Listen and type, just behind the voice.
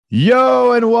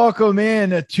Yo, and welcome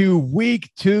in to week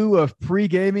 2 of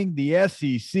Pregaming the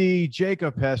SEC.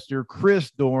 Jacob Hester, Chris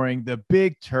Doering, the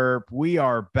Big Terp. We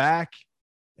are back,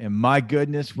 and my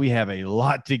goodness, we have a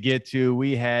lot to get to.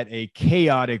 We had a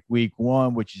chaotic week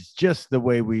 1, which is just the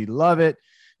way we love it,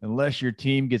 unless your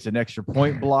team gets an extra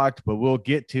point blocked, but we'll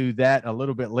get to that a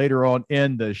little bit later on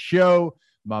in the show.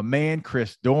 My man,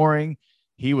 Chris Doering.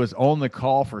 He was on the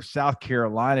call for South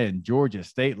Carolina and Georgia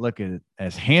State, looking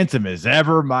as handsome as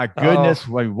ever. My goodness,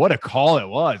 what a call it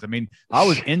was. I mean, I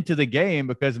was into the game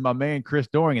because of my man Chris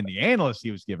Doering and the analyst he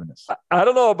was giving us. I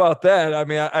don't know about that. I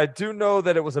mean, I do know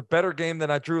that it was a better game than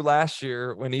I drew last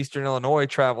year when Eastern Illinois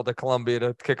traveled to Columbia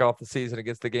to kick off the season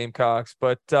against the Gamecocks.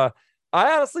 But I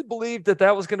honestly believed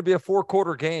that was going to be a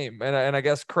 4-quarter game. And I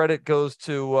guess credit goes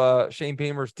to Shane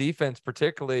Beamer's defense,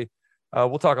 particularly.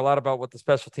 We'll talk a lot about what the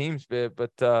special teams did,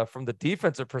 but from the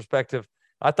defensive perspective,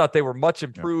 I thought they were much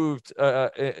improved.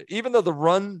 Even though the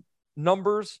run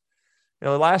numbers,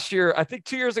 last year, I think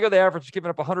 2 years ago, they averaged giving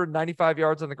up 195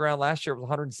 yards on the ground. Last year it was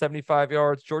 175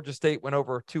 yards. Georgia State went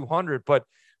over 200, but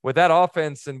with that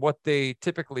offense and what they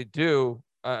typically do,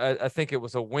 I think it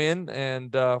was a win,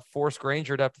 and forced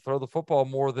Granger to have to throw the football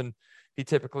more than he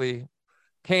typically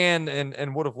can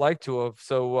and would have liked to have.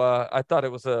 So I thought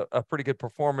it was a pretty good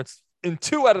performance in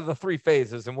 2 out of the 3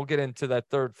 phases, and we'll get into that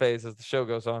third phase as the show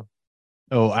goes on.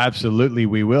 Oh, absolutely,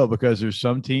 we will, because there's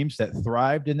some teams that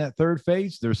thrived in that third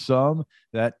phase. There's some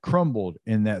that crumbled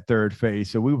in that third phase.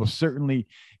 So we will certainly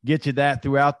get to that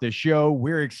throughout the show.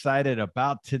 We're excited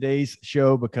about today's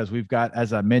show because we've got,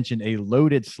 as I mentioned, a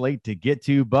loaded slate to get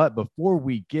to. But before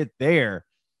we get there,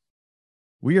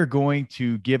 we are going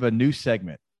to give a new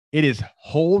segment. It is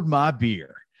Hold My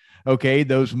Beer. Okay,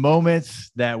 those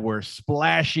moments that were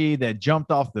splashy, that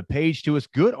jumped off the page to us,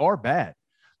 good or bad.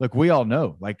 Look, we all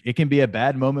know, like, it can be a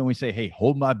bad moment when we say, hey,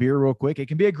 hold my beer real quick. It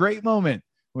can be a great moment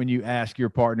when you ask your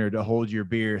partner to hold your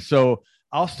beer. So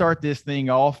I'll start this thing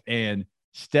off, and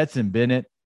Stetson Bennett,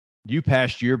 you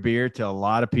passed your beer to a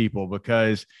lot of people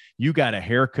because you got a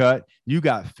haircut, you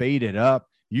got faded up,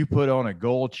 you put on a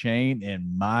gold chain,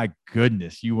 and my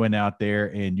goodness, you went out there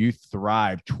and you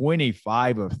thrived.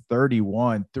 25 of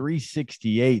 31,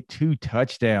 368, 2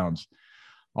 touchdowns.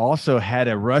 Also had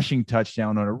a rushing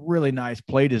touchdown on a really nice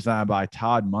play design by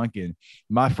Todd Monken.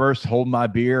 My first hold my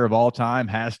beer of all time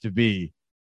has to be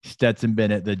Stetson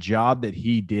Bennett. The job that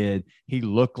he did, he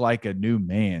looked like a new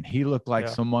man. He looked like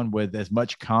someone with as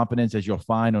much confidence as you'll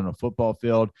find on a football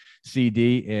field,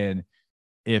 CD. And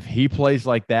if he plays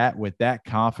like that, with that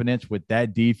confidence, with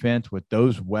that defense, with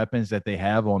those weapons that they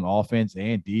have on offense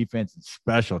and defense and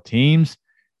special teams,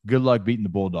 good luck beating the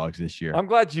Bulldogs this year. I'm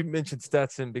glad you mentioned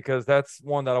Stetson because that's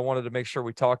one that I wanted to make sure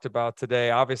we talked about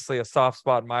today. Obviously, a soft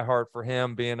spot in my heart for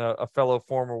him, being a fellow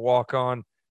former walk-on,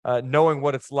 knowing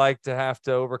what it's like to have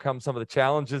to overcome some of the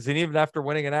challenges. And even after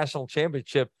winning a national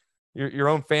championship, your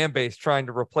own fan base trying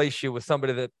to replace you with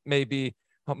somebody that may be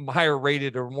higher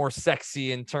rated or more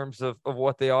sexy in terms of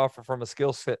what they offer from a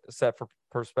skill set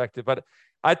perspective. But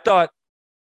I thought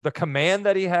the command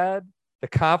that he had, the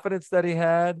confidence that he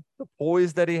had, the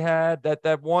poise that he had,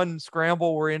 that one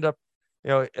scramble where he ended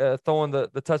up, throwing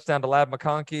the touchdown to Lab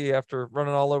McConkey after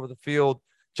running all over the field,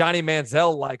 Johnny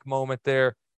Manziel-like moment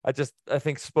there. I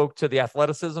think spoke to the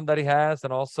athleticism that he has,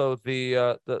 and also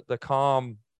the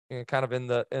calm, kind of in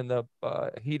the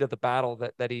heat of the battle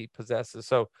that he possesses.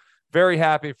 So very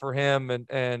happy for him.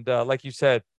 And like you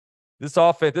said,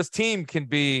 this team can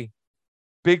be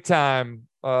big time,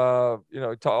 to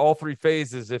all 3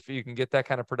 phases if you can get that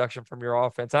kind of production from your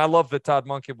offense. And I love that Todd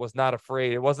Monken was not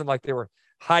afraid. It wasn't like they were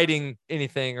hiding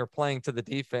anything or playing to the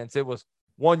defense. It was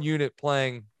one unit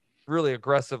playing really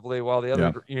aggressively while the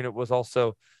other unit was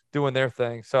also doing their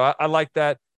thing. So I like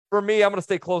that. For me, I'm going to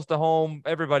stay close to home.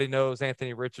 Everybody knows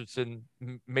Anthony Richardson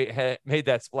made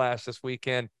that splash this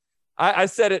weekend. I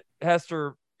said it,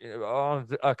 Hester, on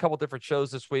a couple different shows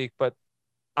this week, but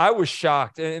I was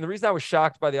shocked. And the reason I was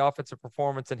shocked by the offensive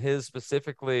performance and his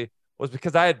specifically was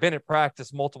because I had been at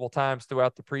practice multiple times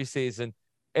throughout the preseason.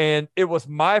 And it was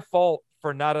my fault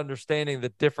for not understanding the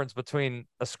difference between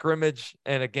a scrimmage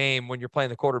and a game when you're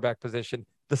playing the quarterback position.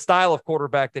 The style of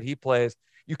quarterback that he plays,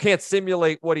 you can't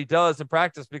simulate what he does in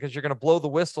practice because you're going to blow the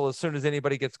whistle as soon as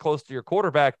anybody gets close to your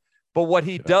quarterback. But what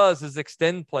he does is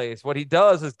extend plays. What he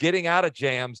does is getting out of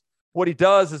jams. What he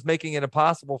does is making it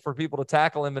impossible for people to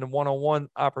tackle him in one-on-one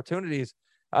opportunities.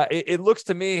 It looks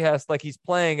to me like he's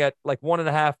playing at like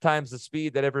 1.5 times the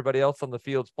speed that everybody else on the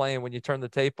field's playing when you turn the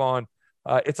tape on.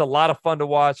 It's a lot of fun to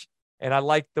watch, and I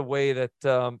like the way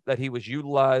that he was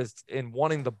utilized in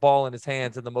wanting the ball in his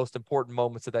hands in the most important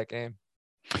moments of that game.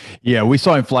 Yeah, we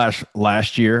saw him flash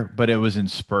last year, but it was in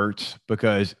spurts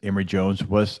because Emory Jones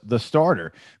was the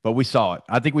starter. But we saw it.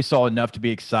 I think we saw enough to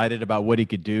be excited about what he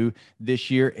could do this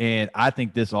year. And I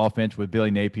think this offense with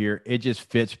Billy Napier, it just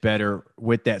fits better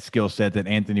with that skill set that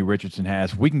Anthony Richardson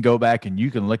has. We can go back and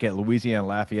you can look at Louisiana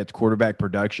Lafayette's quarterback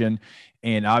production,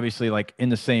 and obviously like in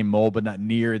the same mold, but not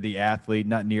near the athlete,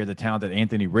 not near the talent that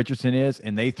Anthony Richardson is.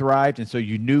 And they thrived. And so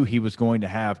you knew he was going to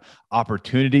have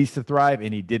opportunities to thrive.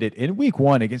 And he did it in week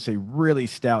one against a really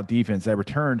stout defense that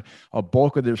returned a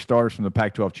bulk of their starters from the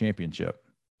Pac-12 championship.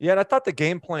 Yeah, and I thought the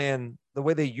game plan, the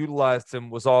way they utilized him,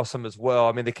 was awesome as well.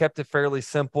 I mean, they kept it fairly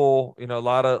simple. You know, a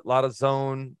lot of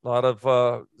zone, a lot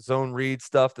of zone read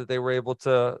stuff that they were able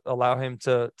to allow him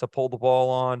to pull the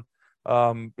ball on.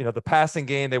 You know, the passing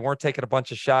game, they weren't taking a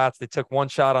bunch of shots. They took one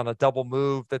shot on a double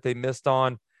move that they missed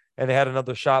on, and they had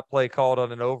another shot play called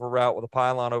on an over route with a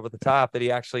pylon over the top that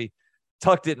he actually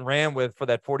tucked it and ran with for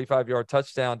that 45-yard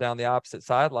touchdown down the opposite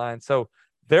sideline. So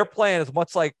their plan is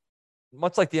much like the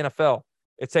NFL.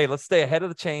 It's, hey, let's stay ahead of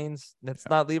the chains. Let's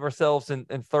not leave ourselves in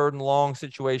third and long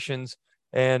situations.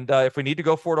 And if we need to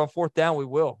go for it on fourth down, we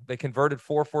will. They converted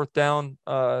 4 fourth down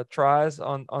tries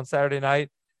on Saturday night.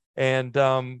 And,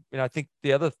 you know, I think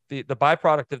the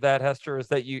byproduct of that, Hester, is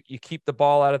that you keep the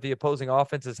ball out of the opposing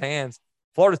offense's hands.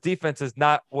 Florida's defense is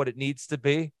not what it needs to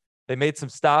be. They made some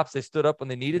stops. They stood up when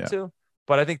they needed to.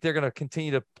 But I think they're going to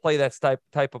continue to play that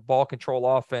type of ball control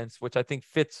offense, which I think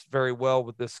fits very well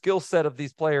with the skill set of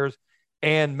these players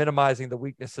and minimizing the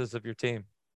weaknesses of your team.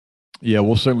 Yeah,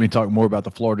 we'll certainly talk more about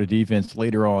the Florida defense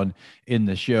later on in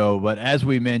the show. But as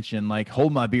we mentioned, like,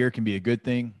 hold my beer can be a good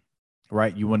thing,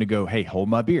 right? You want to go, hey, hold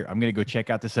my beer. I'm going to go check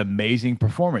out this amazing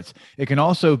performance. It can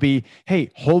also be,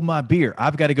 hey, hold my beer.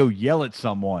 I've got to go yell at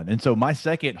someone. And so my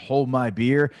second hold my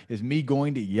beer is me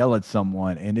going to yell at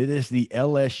someone. And it is the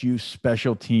LSU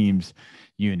special teams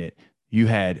unit. You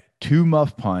had 2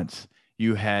 muff punts.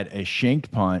 You had a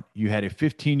shanked punt. You had a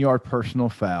 15-yard personal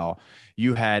foul.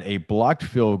 You had a blocked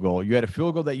field goal. You had a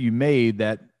field goal that you made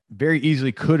that very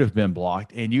easily could have been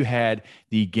blocked. And you had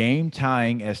the game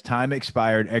tying as time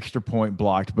expired extra point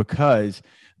blocked because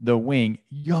the wing,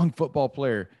 young football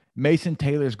player, Mason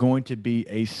Taylor, is going to be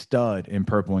a stud in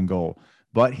purple and gold.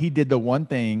 But he did the one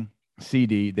thing,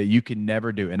 CD, that you can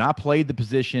never do. And I played the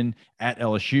position at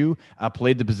LSU. I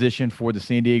played the position for the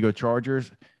San Diego Chargers.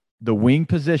 The wing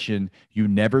position, you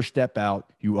never step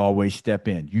out, you always step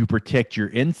in. You protect your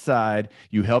inside,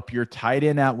 you help your tight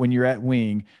end out when you're at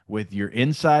wing with your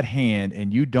inside hand,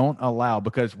 and you don't allow,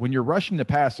 because when you're rushing the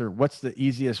passer, what's the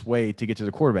easiest way to get to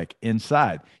the quarterback?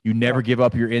 Inside. You never give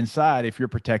up your inside if you're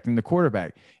protecting the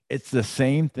quarterback. It's the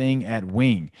same thing at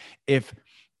wing. If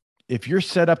you're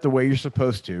set up the way you're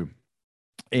supposed to,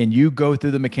 and you go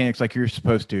through the mechanics like you're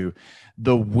supposed to,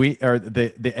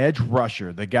 the edge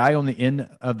rusher, the guy on the end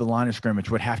of the line of scrimmage,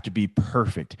 would have to be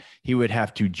perfect. He would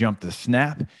have to jump the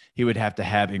snap. He would have to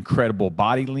have incredible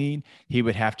body lean. He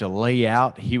would have to lay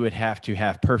out. He would have to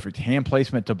have perfect hand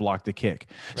placement to block the kick.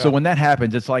 Yeah. So when that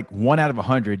happens, it's like 1 out of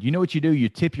 100. You know what you do? You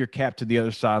tip your cap to the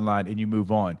other sideline and you move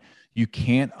on. You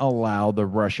can't allow the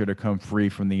rusher to come free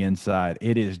from the inside.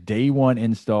 It is day one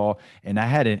install. And I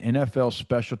had an NFL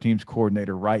special teams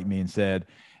coordinator write me and said,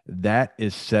 that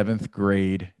is 7th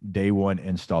grade day one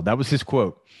install. That was his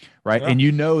quote, right? Yeah. And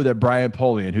you know that Brian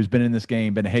Polian, who's been in this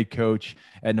game, been a head coach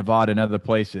at Nevada and other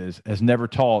places, has never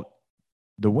taught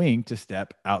the wing to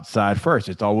step outside first.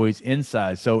 It's always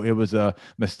inside. So it was a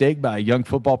mistake by a young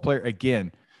football player.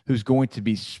 Again, who's going to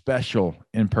be special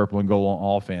in purple and gold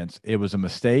on offense. It was a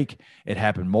mistake. It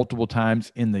happened multiple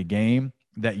times in the game.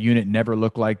 That unit never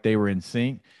looked like they were in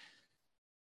sync.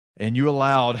 And you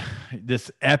allowed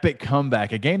this epic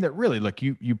comeback, a game that really, look,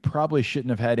 you probably shouldn't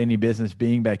have had any business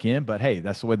being back in, but hey,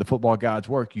 that's the way the football gods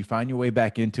work. You find your way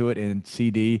back into it, and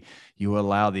CD, you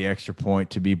allow the extra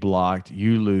point to be blocked.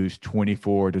 You lose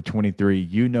 24-23.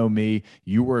 You know me.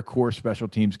 You were a core special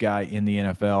teams guy in the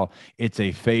NFL. It's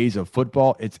a phase of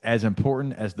football. It's as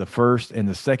important as the first and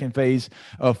the second phase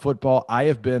of football. I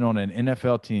have been on an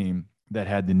NFL team that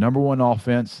had the number 1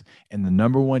 offense and the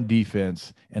number 1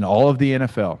 defense in all of the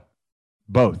NFL.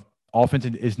 Both. Offense,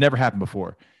 it's never happened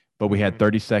before, but we had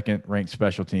 32nd ranked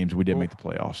special teams. We didn't make the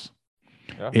playoffs.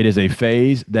 Yeah. It is a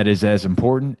phase that is as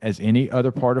important as any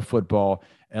other part of football.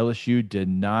 LSU did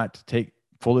not take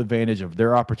full advantage of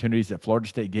their opportunities that Florida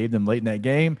State gave them late in that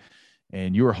game.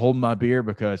 And you are holding my beer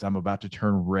because I'm about to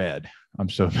turn red. I'm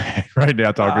so mad right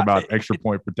now talking about extra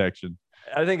point protection.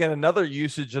 I think in another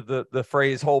usage of the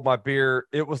phrase hold my beer,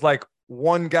 it was like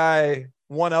one guy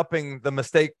one-upping the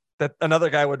mistake that another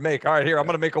guy would make. All right, here, I'm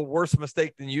going to make a worse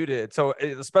mistake than you did. So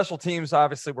the special teams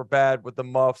obviously were bad with the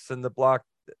muffs and the block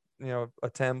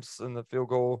attempts in the field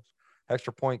goal,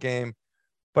 extra point game.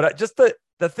 But just the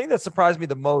thing that surprised me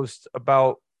the most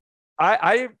about,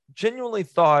 I genuinely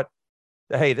thought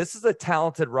that, hey, this is a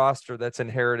talented roster that's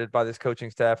inherited by this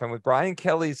coaching staff. And with Brian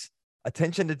Kelly's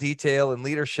attention to detail and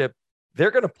leadership,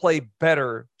 they're going to play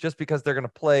better just because they're going to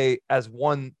play as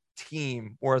one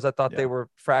team. Whereas I thought they were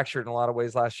fractured in a lot of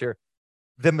ways last year.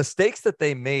 The mistakes that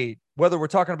they made, whether we're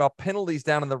talking about penalties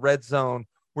down in the red zone,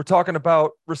 we're talking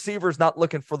about receivers not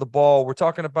looking for the ball, we're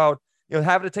talking about,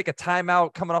 having to take a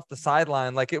timeout coming off the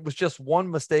sideline. Like, it was just one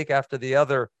mistake after the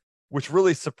other, which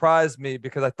really surprised me,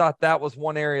 because I thought that was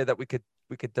one area that we could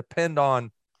depend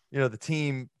on, the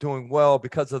team doing well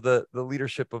because of the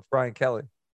leadership of Brian Kelly.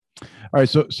 All right.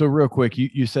 So real quick,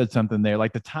 you said something there,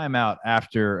 like the timeout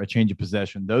after a change of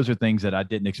possession. Those are things that I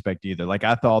didn't expect either. Like,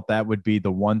 I thought that would be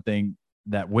the one thing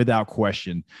that without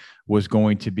question was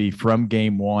going to be from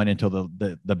game one until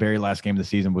the very last game of the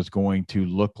season was going to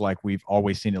look like we've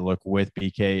always seen it look with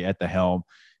BK at the helm.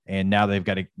 And now they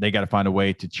got to find a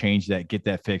way to change that, get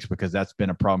that fixed, because that's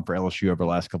been a problem for LSU over the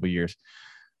last couple of years.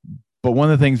 But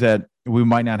one of the things that we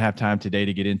might not have time today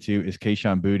to get into is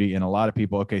Kayshon Boutte. And a lot of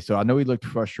people, okay, so I know he looked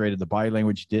frustrated. The body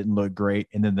language didn't look great.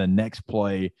 And then the next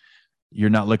play,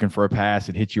 you're not looking for a pass.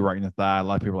 It hits you right in the thigh. A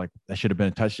lot of people are like, that should have been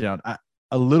a touchdown.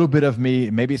 A little bit of me,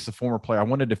 maybe it's the former player, I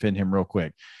want to defend him real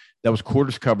quick. That was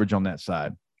quarters coverage on that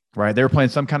side, right? They were playing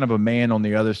some kind of a man on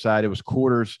the other side. It was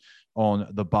quarters on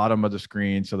the bottom of the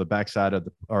screen, so the back side of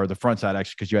the front side,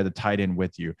 actually, because you had the tight end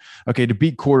with you. Okay, to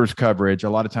beat quarters coverage, a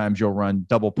lot of times you'll run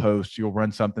double posts, you'll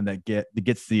run something that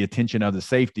gets the attention of the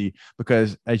safety,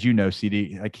 because as you know,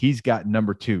 CD, like, he's got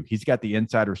number two, he's got the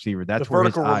inside receiver. That's where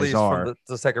his eyes are. From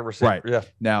the second receiver, right? Yeah.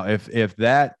 Now, if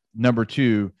that number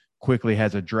two quickly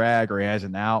has a drag or he has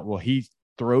an out, well, he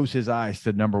throws his eyes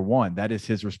to number one. That is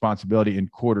his responsibility in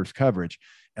quarters coverage.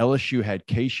 LSU had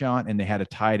Kayshon and they had a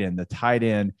tight end. The tight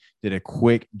end did a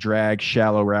quick drag,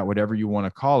 shallow route, whatever you want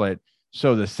to call it.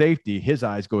 So the safety, his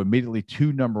eyes go immediately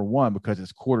to number one because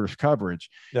it's quarters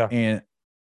coverage. Yeah. And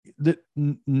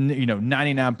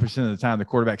 99% of the time, the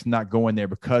quarterback's not going there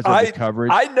because of the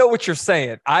coverage. I know what you're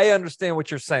saying. I understand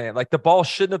what you're saying. Like, the ball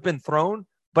shouldn't have been thrown,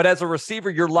 but as a receiver,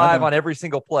 you're live on every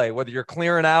single play, whether you're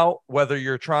clearing out, whether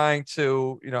you're trying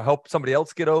to, help somebody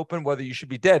else get open, whether you should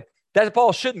be dead. That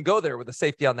ball shouldn't go there with a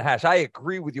safety on the hash. I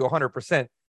agree with you 100%,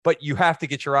 but you have to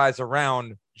get your eyes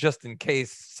around just in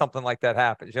case something like that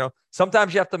happens.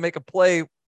 Sometimes you have to make a play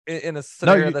in a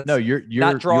scenario you're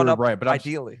not drawn up right, but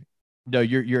ideally.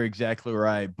 You're exactly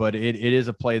right. But it is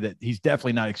a play that he's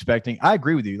definitely not expecting. I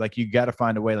agree with you. Like, you got to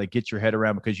find a way, like, get your head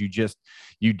around, because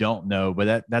you don't know.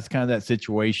 But that's kind of that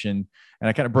situation. And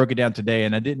I kind of broke it down today,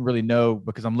 and I didn't really know,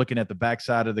 because I'm looking at the back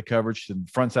side of the coverage, the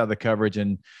front side of the coverage,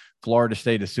 and Florida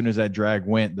State, as soon as that drag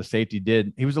went, the safety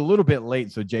did. He was a little bit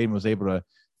late, so Jaden was able to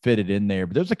fit it in there.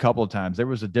 But there was a couple of times. There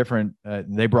was a different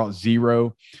they brought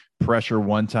zero pressure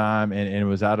one time, and it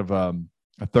was out of a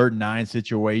 3rd and 9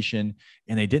 situation,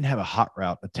 and they didn't have a hot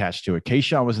route attached to it.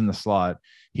 Kayshon was in the slot.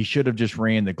 He should have just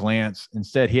ran the glance.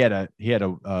 Instead, he had a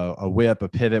whip, a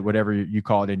pivot, whatever you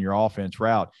call it in your offense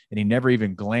route, and he never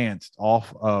even glanced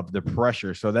off of the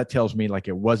pressure. So that tells me, like,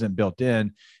 it wasn't built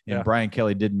in. And Brian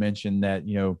Kelly did mention that,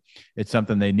 it's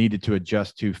something they needed to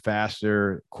adjust to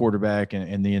faster, quarterback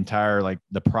and the entire, like,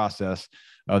 the process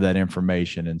of that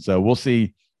information. And so we'll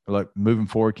see. Look, moving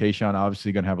forward, Kayshon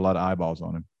obviously going to have a lot of eyeballs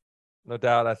on him. No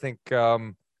doubt. I think a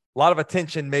lot of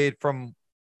attention made from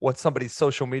what somebody's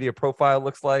social media profile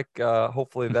looks like.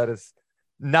 Hopefully that is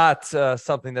not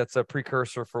something that's a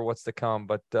precursor for what's to come,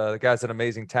 but the guy's an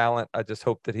amazing talent. I just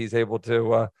hope that he's able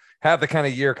to have the kind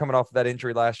of year coming off of that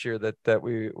injury last year that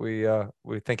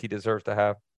we think he deserves to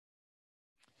have.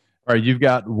 All right, you've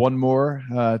got one more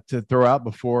to throw out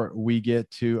before we get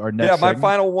to our next. Yeah, my segment.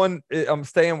 final one. I'm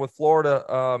staying with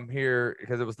Florida here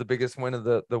because it was the biggest win of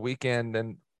the weekend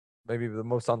and maybe the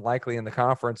most unlikely in the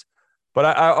conference. But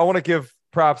I want to give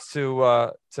props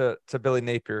to Billy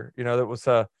Napier. That was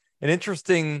an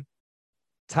interesting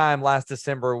time last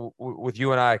December with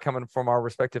you and I coming from our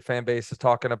respective fan bases,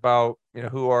 talking about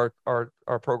who our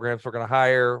programs were going to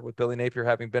hire, with Billy Napier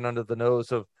having been under the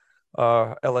nose of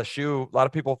LSU. A lot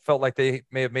of people felt like they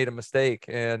may have made a mistake,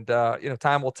 and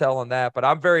time will tell on that. But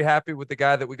I'm very happy with the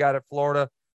guy that we got at Florida.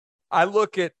 I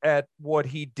look at what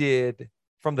he did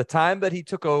from the time that he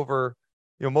took over.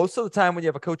 Most of the time when you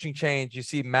have a coaching change, you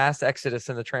see mass exodus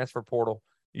in the transfer portal.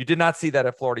 You did not see that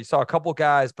at Florida. You saw a couple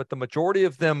guys, but the majority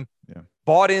of them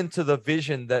bought into the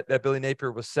vision that Billy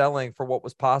Napier was selling for what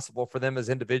was possible for them as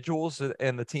individuals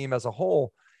and the team as a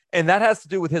whole. And that has to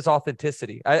do with his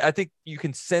authenticity. I think you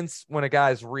can sense when a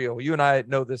guy's real. You and I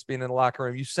know this being in the locker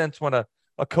room. You sense when a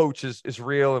a coach is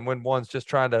real and when one's just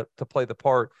trying to play the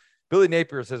part. Billy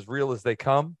Napier is as real as they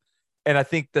come. And I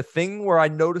think the thing where I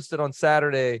noticed it on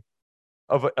Saturday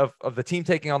of the team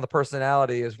taking on the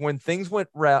personality is when things went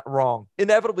wrong.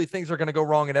 Inevitably, things are going to go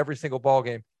wrong in every single ball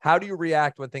game. How do you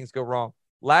react when things go wrong?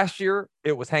 Last year,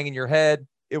 it was hanging your head.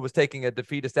 It was taking a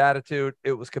defeatist attitude.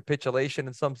 It was capitulation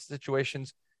in some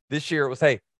situations. This year, it was,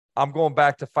 hey, I'm going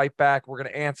back to fight back. We're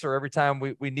going to answer every time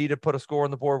we need to put a score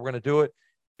on the board. We're going to do it.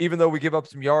 Even though we give up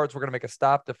some yards, we're going to make a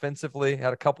stop defensively.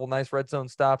 Had a couple nice red zone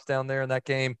stops down there in that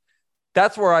game.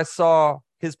 That's where I saw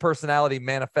his personality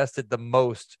manifested the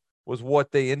most, was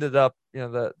what they ended up,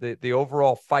 the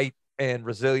overall fight and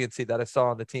resiliency that I saw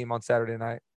on the team on Saturday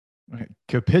night. What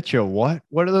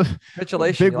are the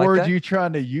capitulation big words you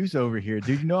trying to use over here?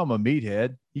 Dude, I'm a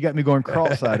meathead. You got me going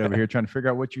cross-eyed over here trying to figure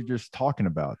out what you're just talking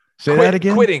about. Say that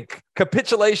again. Quitting.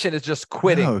 Capitulation is just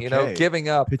quitting, giving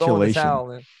up, throwing the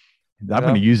towel in. I'm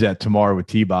going to use that tomorrow with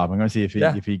T-Bob. I'm going to see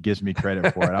if he gives me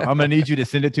credit for it. I'm going to need you to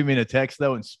send it to me in a text,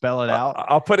 though, and spell it out.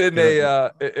 I'll put it in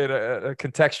a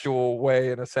contextual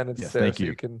way in a sentence. Yes, thank you. So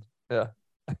you can, yeah.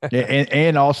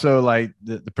 and also like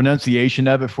the pronunciation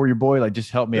of it for your boy, like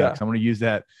just help me out. 'Cause I'm going to use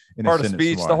that in part a of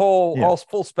speech, tomorrow. the whole all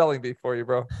full spelling bee for you,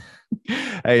 bro.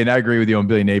 Hey, and I agree with you on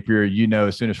Billy Napier.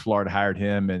 As soon as Florida hired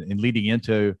him and leading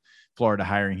into Florida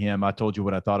hiring him, I told you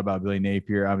what I thought about Billy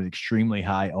Napier. I was extremely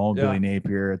high on Billy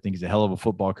Napier. I think he's a hell of a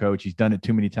football coach. He's done it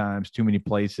too many times, too many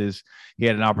places. He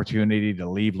had an opportunity to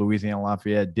leave Louisiana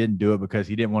Lafayette, didn't do it because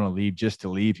he didn't want to leave just to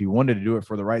leave. He wanted to do it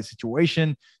for the right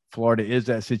situation. Florida is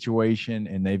that situation,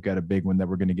 and they've got a big one that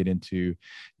we're going to get into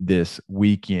this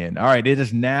weekend. All right, it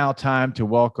is now time to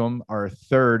welcome our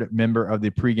third member of the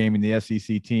Pregaming the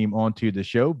SEC team onto the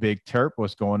show. Big Terp,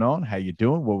 what's going on? How you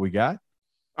doing? What we got?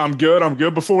 I'm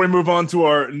good. Before we move on to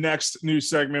our next news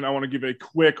segment, I want to give a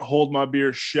quick Hold My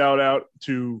Beer shout out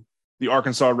to the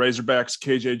Arkansas Razorbacks,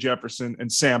 KJ Jefferson and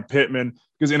Sam Pittman,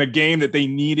 because in a game that they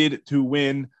needed to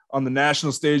win on the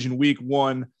national stage in week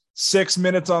 1, 6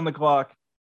 minutes on the clock,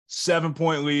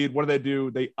 7-point lead. What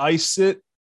do? They ice it.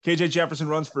 KJ Jefferson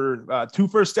runs for 2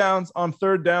 first downs on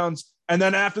 3rd downs. And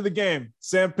then after the game,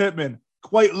 Sam Pittman,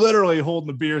 quite literally holding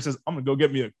the beer, says, I'm going to go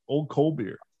get me an old cold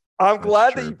beer. I'm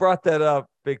glad that you brought that up,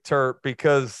 Big Terp,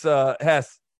 because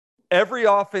Hess, every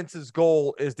offense's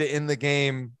goal is to end the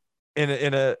game in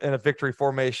a victory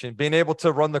formation, being able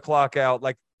to run the clock out.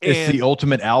 It's the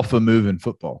ultimate alpha move in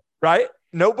football, right?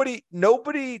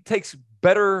 Nobody takes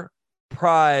better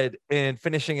pride in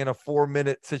finishing in a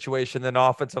 4-minute situation than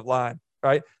offensive line,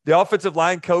 right? The offensive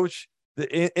line coach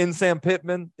in Sam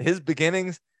Pittman, his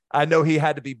beginnings, I know he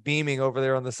had to be beaming over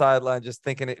there on the sideline, just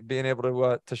thinking being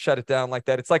able to shut it down like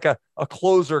that. It's like a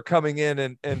closer coming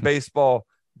in baseball,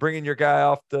 bringing your guy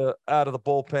out of the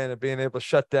bullpen and being able to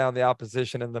shut down the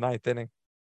opposition in the 9th inning.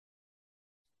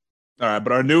 All right,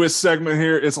 but our newest segment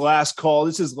here is Last Call.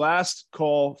 This is Last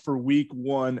Call for week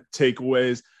 1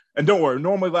 takeaways. And don't worry,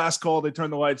 normally Last Call, they turn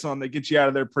the lights on, they get you out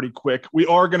of there pretty quick. We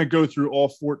are going to go through all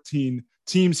 14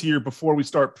 teams here before we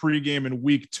start pregame in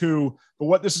week 2. But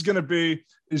what this is going to be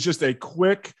is just a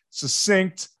quick,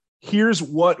 succinct, here's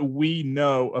what we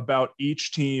know about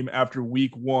each team after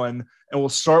week 1. And we'll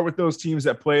start with those teams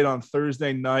that played on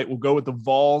Thursday night. We'll go with the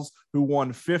Vols, who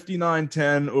won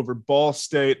 59-10 over Ball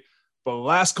State. But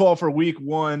last call for week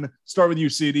 1, start with you,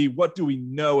 CD. What do we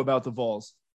know about the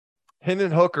Vols?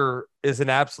 Hendon Hooker is an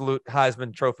absolute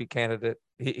Heisman Trophy candidate.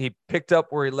 He picked up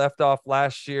where he left off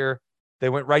last year. They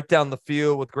went right down the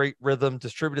field with great rhythm,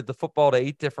 distributed the football to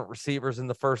 8 different receivers in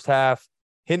the first half.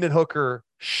 Hendon Hooker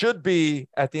should be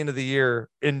at the end of the year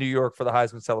in New York for the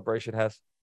Heisman celebration, Hess.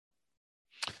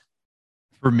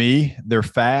 For me, they're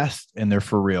fast and they're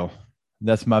for real.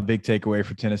 That's my big takeaway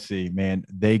for Tennessee, man.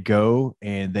 They go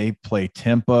and they play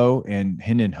tempo, and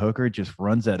Hendon Hooker just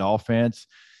runs that offense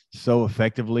so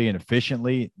effectively and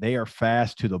efficiently. They are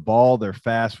fast to the ball. They're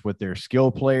fast with their skill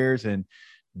players, and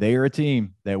they are a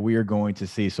team that we are going to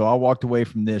see. So I walked away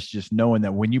from this just knowing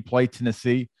that when you play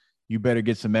Tennessee, you better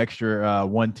get some extra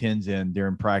 110s in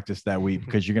during practice that week,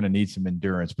 because you're going to need some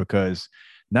endurance, because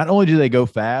not only do they go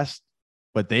fast,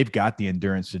 but they've got the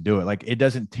endurance to do it. Like, it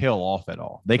doesn't tail off at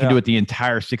all. They can do it the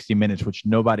entire 60 minutes, which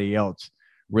nobody else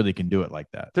really can do it like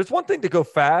that. There's one thing to go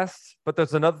fast, but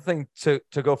there's another thing to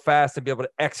go fast and be able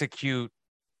to execute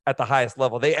at the highest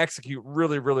level. They execute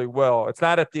really, really well. It's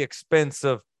not at the expense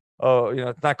of,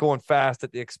 it's not going fast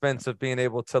at the expense of being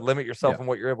able to limit yourself in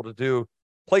what you're able to do,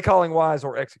 play calling wise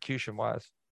or execution wise.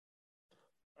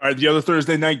 All right, the other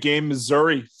Thursday night game,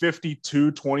 Missouri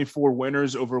 52-24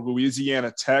 winners over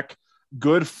Louisiana Tech.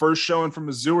 Good first showing from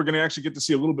Mizzou. We're going to actually get to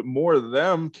see a little bit more of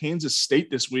them. Kansas State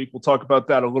this week. We'll talk about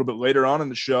that a little bit later on in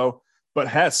the show. But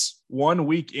Hess, 1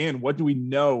 week in, what do we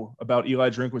know about Eli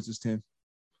Drinkwitz's team?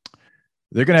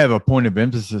 They're going to have a point of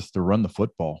emphasis to run the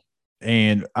football.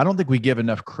 And I don't think we give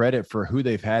enough credit for who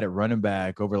they've had at running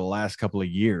back over the last couple of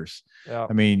years. Yeah.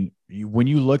 I mean, when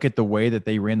you look at the way that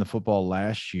they ran the football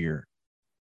last year,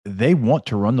 they want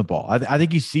to run the ball. I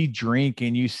think you see Drink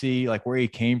and you see like where he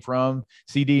came from,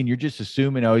 CD, and you're just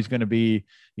assuming, oh, he's going to be,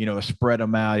 a spread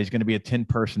them out. He's going to be a 10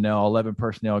 personnel, 11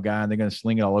 personnel guy, and they're going to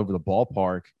sling it all over the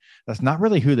ballpark. That's not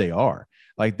really who they are.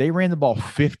 Like they ran the ball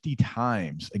 50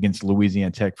 times against Louisiana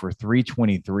Tech for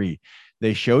 323.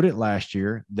 They showed it last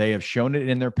year. They have shown it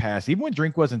in their past. Even when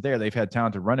Drink wasn't there, they've had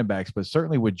talented running backs, but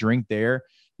certainly with Drink there,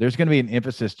 there's going to be an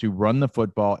emphasis to run the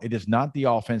football. It is not the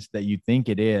offense that you think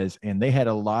it is, and they had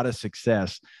a lot of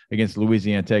success against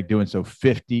Louisiana Tech doing so,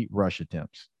 50 rush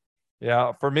attempts.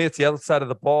 Yeah, for me, it's the other side of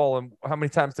the ball. And how many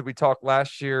times did we talk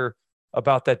last year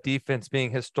about that defense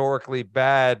being historically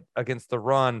bad against the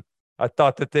run? I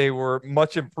thought that they were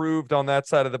much improved on that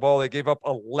side of the ball. They gave up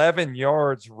 11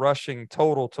 yards rushing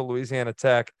total to Louisiana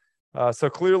Tech. So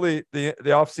clearly the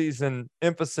offseason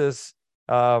emphasis,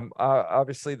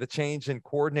 obviously the change in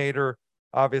coordinator,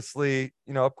 obviously,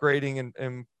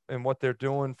 upgrading and what they're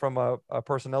doing from a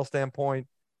personnel standpoint.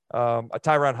 A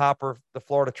Tyron Hopper, the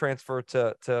Florida transfer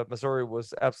to Missouri,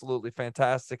 was absolutely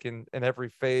fantastic in every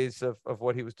phase of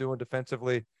what he was doing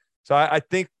defensively. So I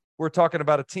think we're talking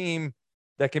about a team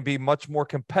that can be much more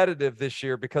competitive this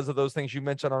year because of those things you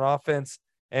mentioned on offense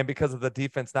and because of the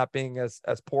defense not being as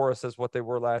porous as what they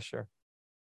were last year.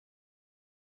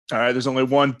 All right, there's only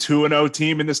one 2-0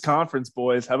 team in this conference,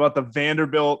 boys. How about the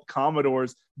Vanderbilt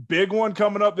Commodores? Big one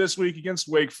coming up this week against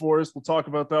Wake Forest. We'll talk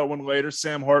about that one later.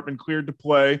 Sam Hartman cleared to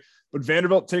play, but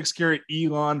Vanderbilt takes care of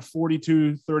Elon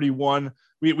 42-31.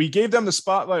 We gave them the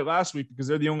spotlight last week because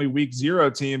they're the only week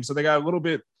 0 team, so they got a little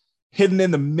bit hidden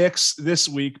in the mix this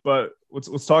week, but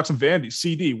let's talk some Vandy.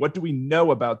 CD, what do we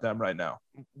know about them right now?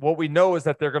 What we know is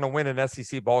that they're going to win an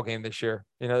SEC ball game this year.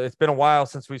 It's been a while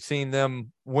since we've seen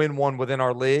them win one within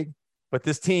our league, but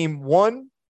this team,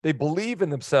 one, they believe in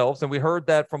themselves. And we heard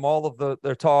that from all of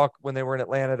their talk when they were in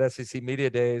Atlanta at SEC Media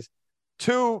Days.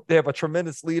 Two, they have a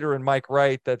tremendous leader in Mike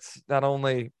Wright. That's not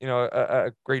only,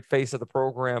 a great face of the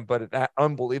program, but an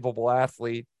unbelievable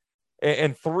athlete.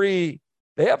 And three,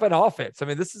 they have an offense. I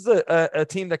mean, this is a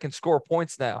team that can score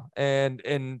points now. And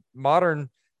in modern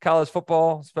college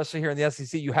football, especially here in the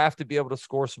SEC, you have to be able to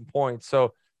score some points.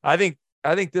 So I think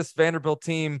this Vanderbilt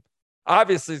team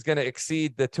obviously is going to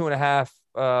exceed the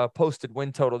 2.5 posted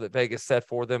win total that Vegas set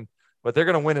for them, but they're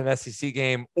going to win an SEC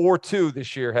game or two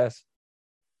this year, Hess.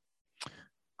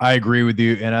 I agree with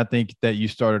you. And I think that you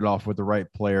started off with the right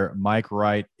player. Mike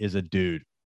Wright is a dude.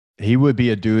 He would be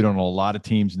a dude on a lot of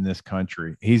teams in this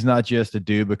country. He's not just a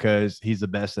dude because he's the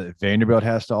best that Vanderbilt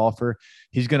has to offer.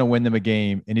 He's going to win them a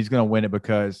game, and he's going to win it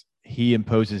because he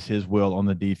imposes his will on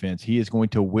the defense. He is going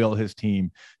to will his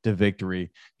team to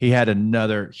victory. He had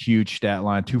another huge stat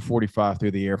line, 245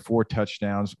 through the air, 4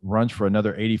 touchdowns, runs for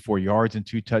another 84 yards and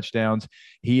 2 touchdowns.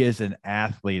 He is an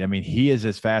athlete. I mean, he is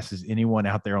as fast as anyone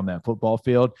out there on that football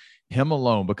field. Him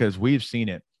alone, because we've seen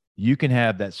it. You can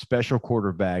have that special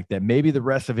quarterback that maybe the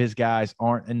rest of his guys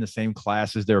aren't in the same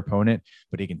class as their opponent,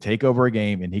 but he can take over a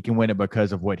game and he can win it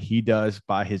because of what he does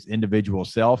by his individual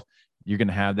self. You're going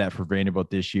to have that for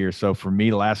Vanderbilt this year. So for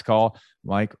me, last call,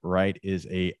 Mike Wright is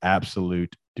a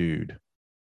absolute dude.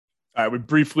 All right, we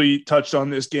briefly touched on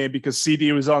this game because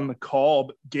CD was on the call.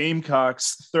 But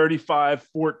Gamecocks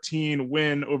 35-14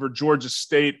 win over Georgia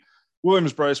State.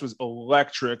 Williams-Brice was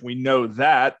electric. We know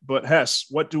that. But Hess,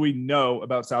 what do we know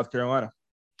about South Carolina?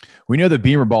 We know the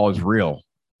Beamer ball is real.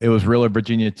 It was real at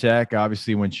Virginia Tech,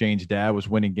 obviously, when Shane's dad was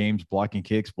winning games, blocking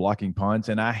kicks, blocking punts.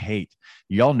 And I hate,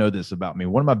 y'all know this about me.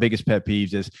 One of my biggest pet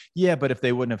peeves is, yeah, but if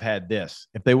they wouldn't have had this,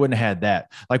 if they wouldn't have had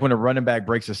that, like when a running back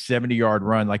breaks a 70-yard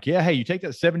run, like, yeah, hey, you take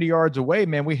that 70 yards away,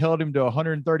 man, we held him to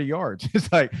 130 yards.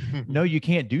 It's like, no, you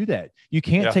can't do that. You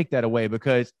can't take that away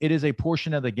because it is a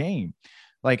portion of the game.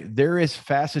 Like there is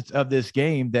facets of this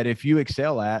game that if you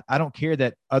excel at, I don't care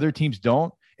that other teams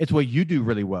don't. It's what you do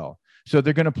really well. So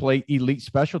they're going to play elite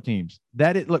special teams.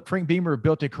 Look, Frank Beamer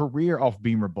built a career off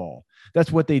Beamer ball.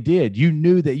 That's what they did. You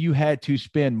knew that you had to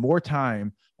spend more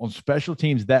time on special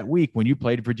teams that week when you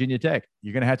played Virginia Tech.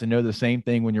 You're going to have to know the same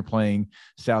thing when you're playing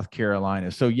South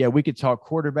Carolina. So yeah, we could talk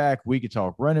quarterback, we could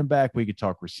talk running back, we could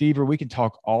talk receiver, we can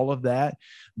talk all of that.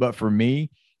 But for me,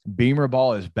 Beamer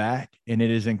ball is back, and it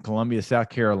is in Columbia, South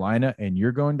Carolina, and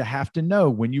you're going to have to know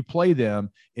when you play them,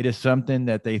 it is something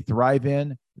that they thrive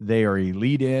in, they are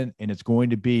elite in, and it's going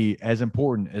to be as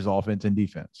important as offense and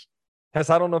defense.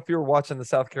 Hess, I don't know if you were watching the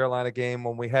South Carolina game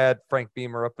when we had Frank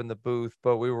Beamer up in the booth,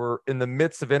 but we were in the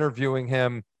midst of interviewing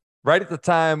him right at the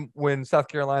time when South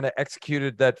Carolina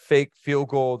executed that fake field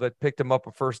goal that picked him up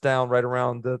a first down right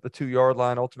around the 2-yard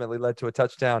line, ultimately led to a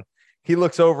touchdown. He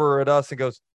looks over at us and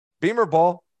goes, "Beamer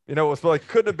ball." You know, it was like,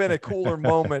 couldn't have been a cooler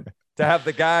moment to have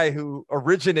the guy who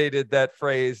originated that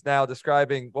phrase now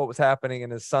describing what was happening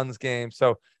in his son's game.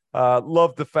 So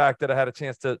love the fact that I had a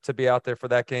chance to be out there for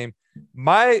that game.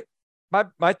 My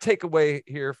takeaway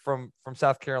here from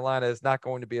South Carolina is not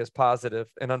going to be as positive.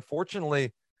 And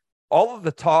unfortunately, all of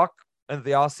the talk in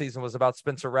the offseason was about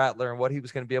Spencer Rattler and what he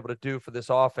was going to be able to do for this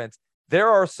offense. There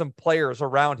are some players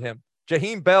around him.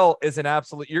 Jaheim Bell is an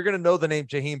absolute – you're going to know the name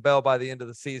Jaheim Bell by the end of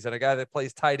the season, a guy that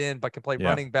plays tight end but can play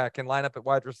running back and line up at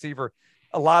wide receiver.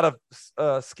 A lot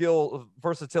of skill,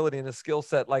 versatility in his skill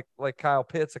set like Kyle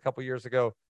Pitts a couple years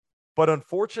ago. But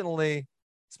unfortunately,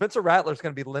 Spencer Rattler is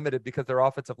going to be limited because their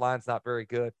offensive line's not very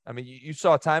good. I mean, you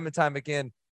saw time and time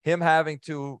again him having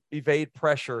to evade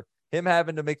pressure, him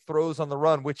having to make throws on the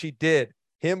run, which he did,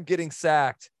 him getting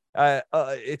sacked.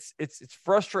 It's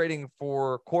frustrating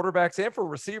for quarterbacks and for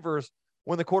receivers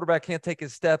when the quarterback can't take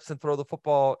his steps and throw the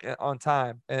football on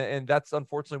time. And that's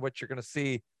unfortunately what you're going to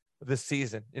see this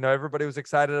season. You know, everybody was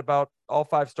excited about all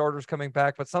 5 starters coming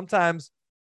back, but sometimes,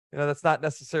 you know, that's not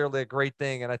necessarily a great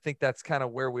thing. And I think that's kind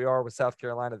of where we are with South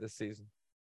Carolina this season.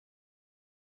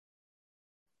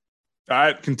 All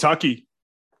right, Kentucky.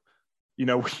 You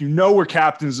know, we're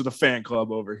captains of the fan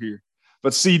club over here.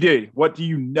 But CD, what do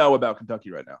you know about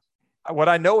Kentucky right now? What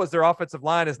I know is their offensive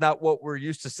line is not what we're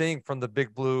used to seeing from the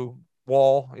Big Blue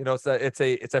Wall. You know, it's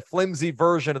a flimsy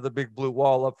version of the Big Blue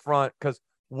Wall up front. Because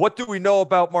what do we know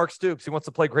about Mark Stoops? He wants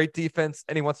to play great defense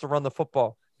and he wants to run the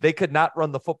football. They could not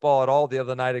run the football at all the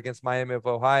other night against Miami of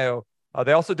Ohio.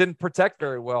 They also didn't protect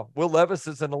very well. Will Levis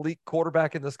is an elite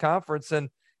quarterback in this conference, and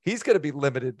he's going to be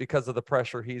limited because of the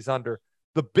pressure he's under.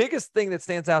 The biggest thing that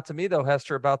stands out to me, though,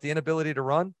 Hester, about the inability to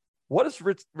run, what does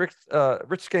Rich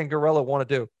Scangarello want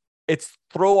to do? It's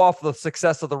throw off the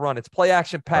success of the run. It's play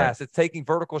action pass. Right. It's taking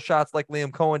vertical shots like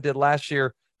Liam Cohen did last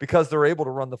year because they're able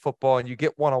to run the football and you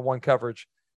get one-on-one coverage.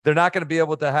 They're not going to be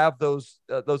able to have those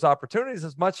opportunities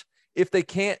as much if they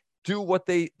can't do what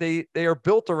they are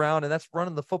built around, and that's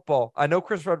running the football. I know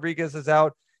Chris Rodriguez is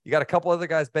out. You got a couple other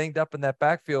guys banged up in that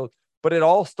backfield, but it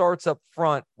all starts up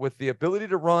front with the ability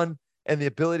to run and the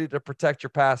ability to protect your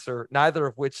passer, neither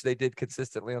of which they did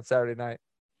consistently on Saturday night.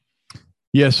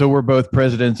 Yeah, so we're both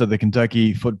presidents of the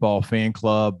Kentucky football fan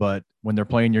club, but when they're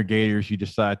playing your Gators, you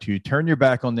decide to turn your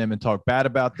back on them and talk bad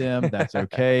about them. That's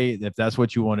okay. If that's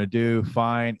what you want to do,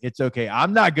 fine. It's okay.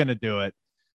 I'm not going to do it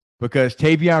because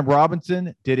Tavion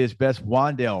Robinson did his best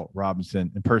Wandale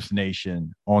Robinson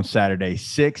impersonation on Saturday,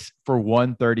 6 for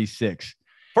 136.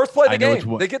 First play of the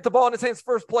game. They get the ball in his hands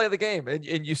first play of the game, and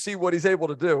you see what he's able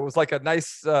to do. It was like a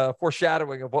nice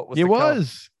foreshadowing of what was to come. It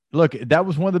was. Look, that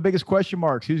was one of the biggest question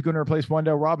marks. Who's going to replace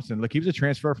Wandale Robinson? Look, he was a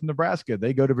transfer from Nebraska.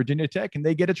 They go to Virginia Tech, and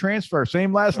they get a transfer.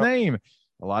 Same last name.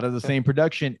 A lot of the same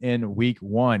production in week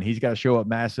 1. He's got to show up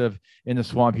massive in the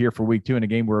swamp here for week 2 in a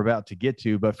game we're about to get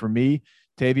to. But for me,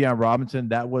 Tavion Robinson,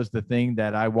 that was the thing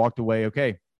that I walked away.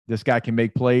 Okay, this guy can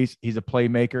make plays. He's a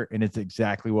playmaker, and it's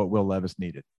exactly what Will Levis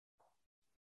needed.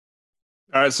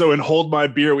 All right, so in Hold My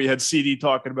Beer, we had CD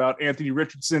talking about Anthony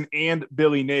Richardson and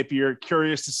Billy Napier.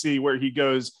 Curious to see where he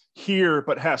goes here.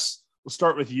 But Hess, we'll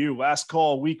start with you. Last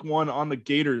call, week 1 on the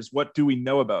Gators. What do we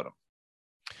know about them?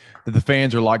 That the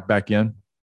fans are locked back in.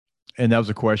 And that was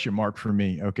a question mark for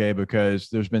me, okay, because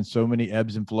there's been so many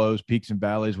ebbs and flows, peaks and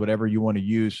valleys, whatever you want to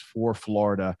use for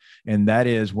Florida. And that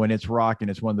is when it's rocking,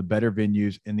 it's one of the better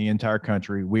venues in the entire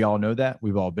country. We all know that.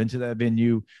 We've all been to that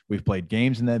venue. We've played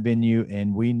games in that venue,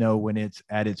 and we know when it's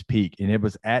at its peak. And it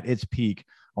was at its peak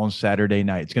on Saturday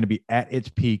night. It's going to be at its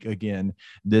peak again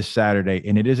this Saturday.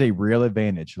 And it is a real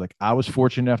advantage. Like, I was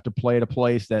fortunate enough to play at a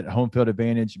place that home field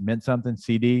advantage meant something.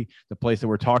 CD, the place that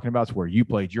we're talking about is where you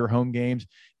played your home games.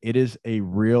 It is a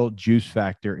real juice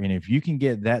factor. And if you can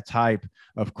get that type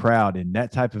of crowd and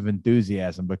that type of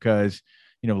enthusiasm, because,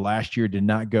 you know, last year did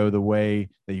not go the way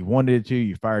that you wanted it to.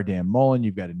 You fired Dan Mullen.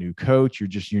 You've got a new coach.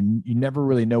 You never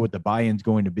really know what the buy-in's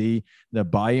going to be. The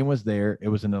buy-in was there. It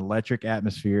was an electric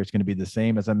atmosphere. It's going to be the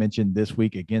same, as I mentioned, this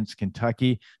week against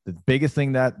Kentucky. The biggest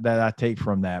thing that I take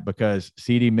from that, because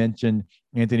CD mentioned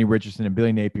Anthony Richardson and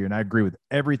Billy Napier, and I agree with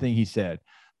everything he said,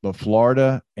 but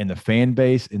Florida and the fan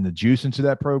base and the juice into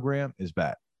that program is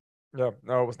back. No,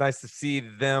 it was nice to see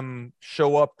them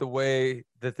show up the way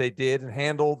that they did and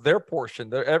handle their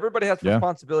portion. Everybody has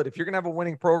responsibility. If you're going to have a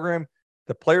winning program,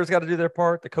 the players got to do their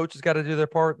part. The coaches got to do their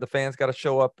part. The fans got to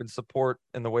show up and support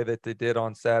in the way that they did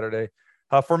on Saturday.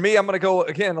 For me, I'm going to go,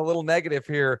 again, a little negative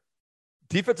here.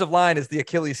 defensive line is the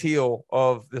Achilles heel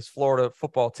of this Florida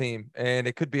football team, and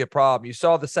it could be a problem. You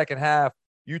saw the second half,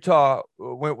 Utah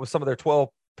went with some of their 12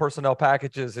 personnel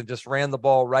packages and just ran the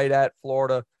ball right at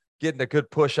Florida, getting a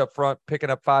good push up front, picking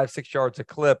up 5-6 yards a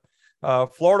clip.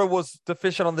 Florida was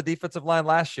deficient on the defensive line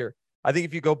last year. I think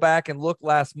if you go back and look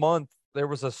last month, there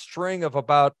was a string of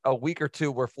about a week or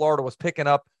two where Florida was picking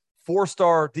up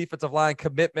 4-star defensive line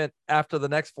commitment after the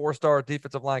next 4-star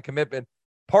defensive line commitment.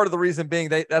 Part of the reason being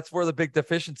that's where the big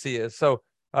deficiency is. So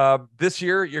this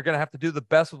year, you're going to have to do the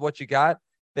best with what you got.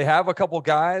 They have a couple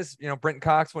guys, Brenton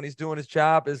Cox, when he's doing his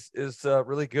job, is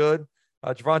really good.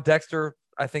 Javon Dexter,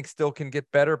 I think, still can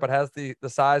get better, but has the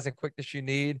size and quickness you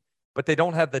need. But they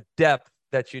don't have the depth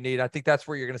that you need. I think that's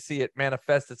where you're going to see it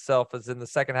manifest itself, is in the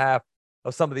second half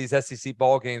of some of these SEC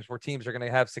ball games where teams are going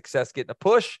to have success getting a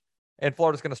push, and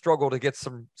Florida's going to struggle to get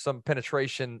some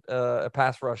penetration,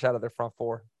 pass rush out of their front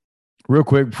four. Real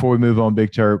quick before we move on,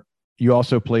 Big Terp, you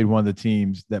also played one of the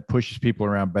teams that pushes people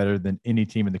around better than any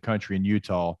team in the country in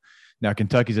Utah. Now,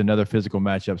 Kentucky's another physical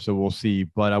matchup, so we'll see.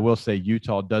 But I will say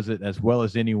Utah does it as well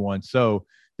as anyone. So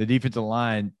the defensive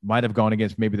line might have gone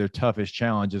against maybe their toughest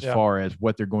challenge as far as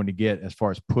what they're going to get as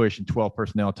far as push and 12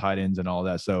 personnel, tight ends, and all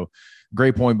that. So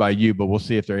great point by you, but we'll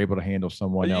see if they're able to handle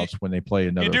someone else when they play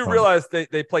another. You do opponent. realize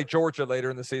they play Georgia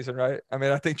later in the season, right? I mean,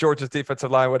 I think Georgia's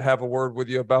defensive line would have a word with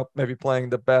you about maybe playing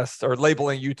the best or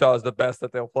labeling Utah as the best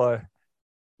that they'll play.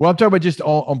 Well, I'm talking about just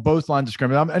on both lines of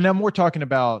scrimmage. And I'm more talking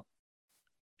about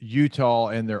Utah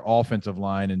and their offensive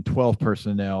line and 12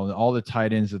 personnel and all the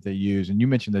tight ends that they use. And you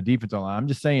mentioned the defensive line. I'm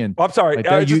just saying. Well, I'm sorry. Like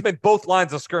I just meant both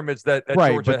lines of scrimmage that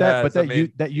right, Georgia has.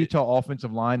 But that Utah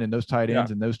offensive line and those tight ends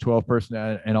and those 12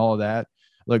 personnel and all of that.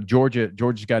 Look,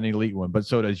 Georgia's got an elite one, but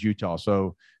so does Utah.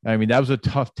 So, I mean, that was a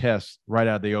tough test right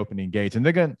out of the opening gates. And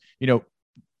they're going to,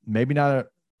 maybe not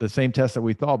the same test that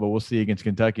we thought, but we'll see against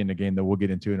Kentucky in the game that we'll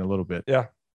get into in a little bit. Yeah.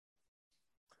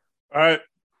 All right.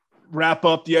 Wrap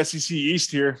up the SEC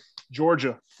East here.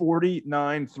 Georgia,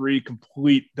 49-3,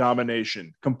 complete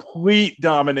domination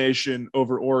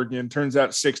over Oregon. Turns out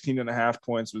 16.5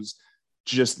 points was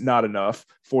just not enough.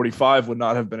 45 would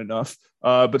not have been enough.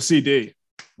 But CD,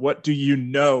 what do you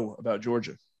know about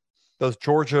Georgia? Those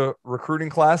Georgia recruiting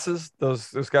classes, those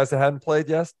guys that hadn't played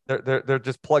yet, they're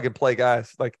just plug and play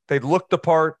guys. Like, they look the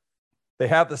part. They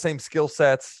have the same skill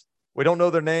sets. We don't know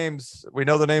their names. We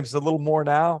know the names a little more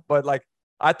now, but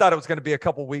I thought it was going to be a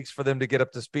couple weeks for them to get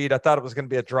up to speed. I thought it was going to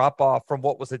be a drop off from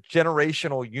what was a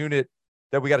generational unit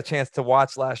that we got a chance to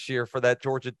watch last year for that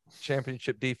Georgia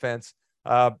championship defense.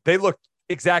 They looked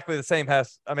exactly the same. I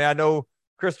mean, I know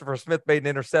Christopher Smith made an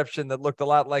interception that looked a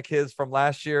lot like his from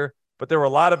last year, but there were a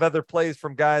lot of other plays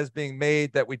from guys being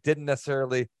made that we didn't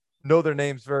necessarily know their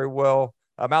names very well.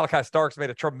 Malachi Starks made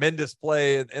a tremendous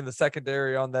play in the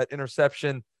secondary on that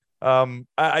interception. I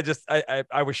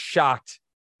was shocked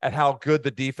at how good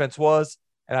the defense was.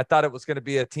 And I thought it was going to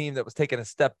be a team that was taking a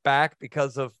step back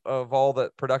because of all the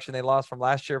production they lost from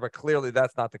last year, but clearly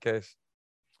that's not the case.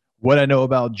 What I know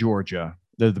about Georgia,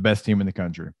 they're the best team in the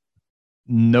country.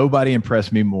 Nobody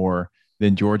impressed me more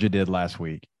than Georgia did last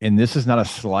week. And this is not a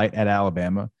slight at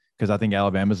Alabama, because I think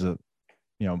Alabama's a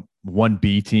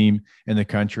 1B team in the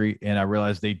country. And I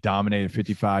realized they dominated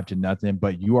 55-0,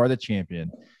 but you are the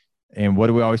champion. And what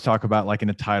do we always talk about, like in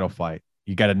a title fight?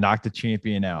 You got to knock the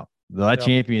champion out. That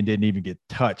champion didn't even get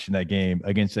touched in that game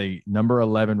against a number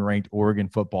 11 ranked Oregon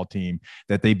football team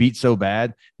that they beat so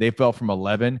bad, they fell from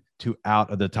 11 to out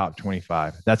of the top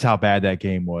 25. That's how bad that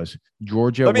game was.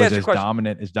 Georgia was as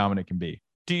dominant can be.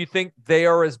 Do you think they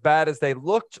are as bad as they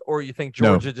looked, or you think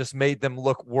Georgia just made them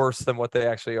look worse than what they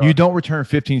actually are? You don't return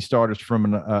 15 starters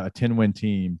from a 10-win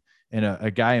team and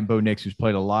a guy in Bo Nix who's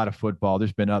played a lot of football.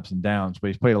 There's been ups and downs, but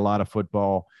he's played a lot of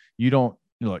football. You don't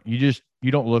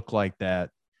look like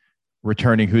that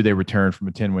returning who they returned from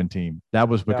a 10-win team. That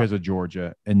was because of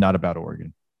Georgia and not about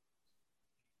Oregon.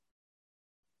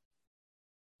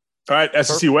 All right,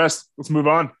 SEC West. Let's move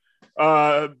on.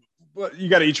 You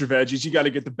got to eat your veggies. You got to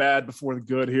get the bad before the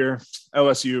good here.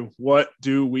 LSU. What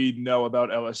do we know about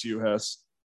LSU, Hess?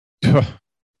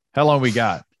 How long we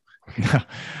got?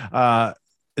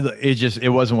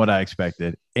 It wasn't what I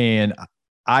expected. And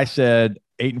I said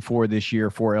 8-4 this year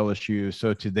for LSU.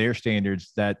 So to their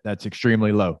standards, that's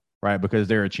extremely low, right? Because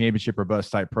they're a championship or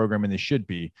bust type program, and they should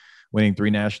be winning 3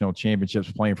 national championships,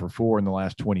 playing for 4 in the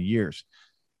last 20 years.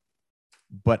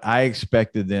 But I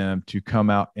expected them to come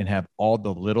out and have all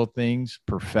the little things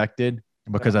perfected,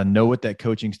 because I know what that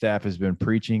coaching staff has been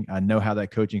preaching. I know how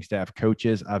that coaching staff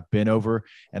coaches. I've been over,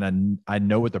 and I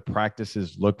know what the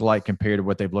practices look like compared to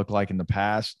what they've looked like in the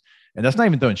past. And that's not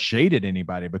even throwing shade at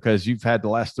anybody, because you've had the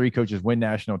last 3 coaches win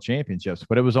national championships,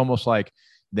 but it was almost like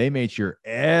They made sure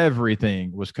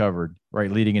everything was covered,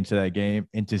 right, leading into that game.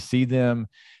 And to see them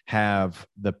have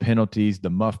the penalties, the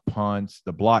muff punts,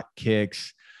 the block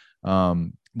kicks,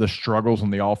 the struggles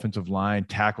on the offensive line,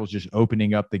 tackles just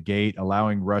opening up the gate,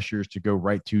 allowing rushers to go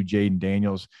right to Jaden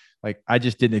Daniels. Like, I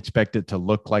just didn't expect it to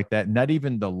look like that. Not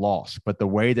even the loss, but the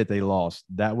way that they lost.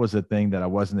 That was a thing that I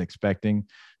wasn't expecting.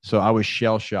 So I was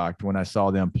shell shocked when I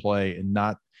saw them play, and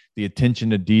not the attention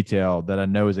to detail that I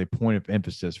know is a point of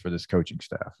emphasis for this coaching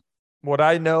staff. What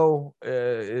I know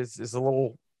is a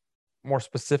little more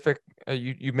specific.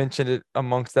 You mentioned it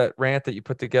amongst that rant that you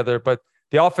put together, but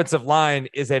the offensive line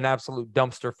is an absolute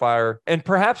dumpster fire. And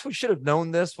perhaps we should have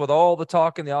known this with all the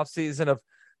talk in the offseason of,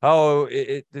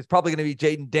 it's probably going to be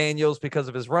Jaden Daniels because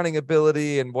of his running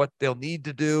ability and what they'll need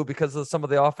to do because of some of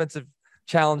the offensive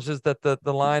challenges that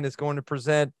the line is going to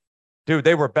present. Dude,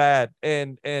 they were bad.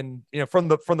 And from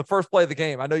the first play of the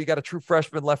game, I know you got a true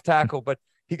freshman left tackle, but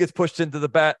he gets pushed into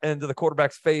the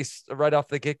quarterback's face right off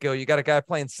the get-go. You got a guy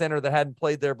playing center that hadn't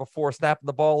played there before, snapping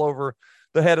the ball over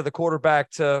the head of the quarterback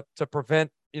to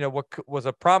prevent, what was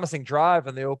a promising drive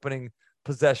in the opening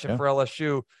possession for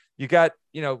LSU. You got,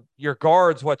 your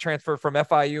guards, transferred from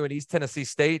FIU and East Tennessee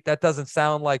State. That doesn't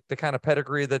sound like the kind of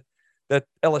pedigree that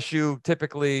LSU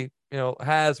typically,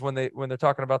 has when they're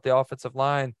talking about the offensive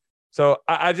line. So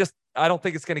I don't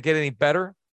think it's going to get any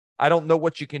better. I don't know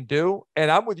what you can do.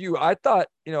 And I'm with you. I thought,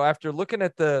 after looking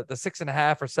at the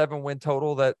 6.5 or 7 win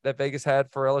total that Vegas had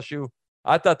for LSU,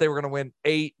 I thought they were going to win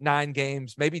 8, 9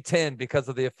 games, maybe 10 because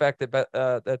of the effect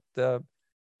that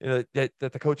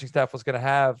the coaching staff was going to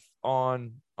have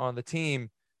on the team.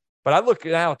 But I look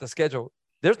now at the schedule.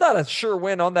 There's not a sure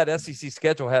win on that SEC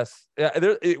schedule, Hess.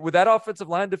 With that offensive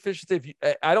line deficiency,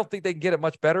 I don't think they can get it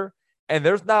much better. And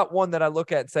there's not one that I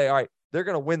look at and say, all right, they're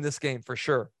going to win this game for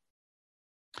sure.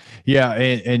 Yeah,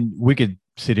 and we could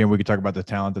sit here and we could talk about the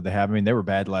talent that they have. I mean, they were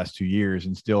bad the last 2 years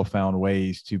and still found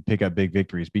ways to pick up big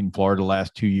victories, beating Florida the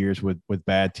last 2 years with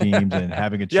bad teams and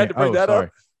having a chance. Up?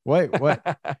 Wait, what?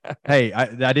 Hey,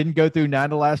 I didn't go through 9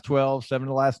 to the last 12, 7 to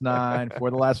the last 9, 4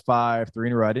 to the last 5, 3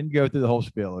 in a row. I didn't go through the whole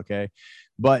spiel, okay?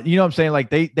 But you know what I'm saying? Like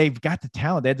they've got the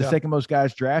talent. They had the second most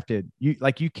guys drafted. You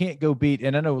can't go beat,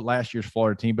 and I know last year's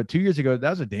Florida team, but 2 years ago, that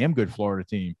was a damn good Florida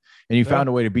team. And you found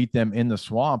a way to beat them in the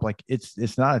swamp. Like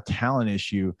it's not a talent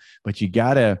issue, but you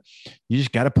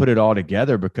just gotta put it all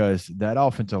together, because that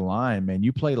offensive line, man,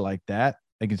 you play like that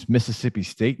against Mississippi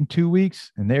State in 2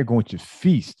 weeks, and they're going to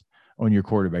feast on your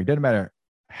quarterback. Doesn't matter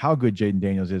how good Jaden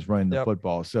Daniels is running the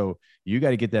football. So you got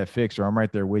to get that fixed, or I'm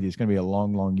right there with you. It's going to be a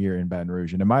long, long year in Baton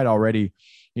Rouge. And it might already,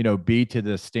 be to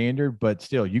the standard, but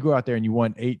still, you go out there and you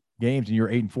won 8 games and you're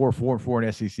 8-4,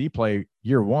 4-4 in SEC play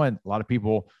year one. A lot of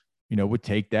people, would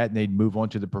take that and they'd move on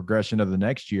to the progression of the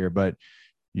next year. But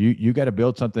you got to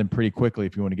build something pretty quickly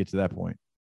if you want to get to that point.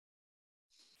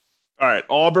 All right,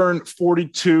 Auburn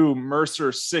 42,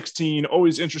 Mercer 16.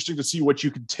 Always interesting to see what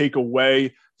you can take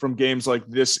away from games like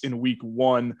this in week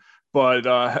one.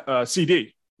 But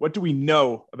CD, what do we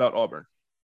know about Auburn?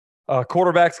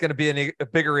 Quarterback's going to be a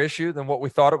bigger issue than what we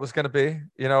thought it was going to be.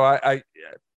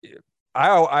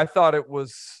 I thought it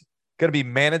was going to be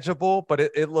manageable, but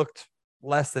it looked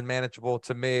less than manageable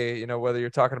to me. Whether you're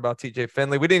talking about TJ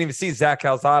Finley, we didn't even see Zach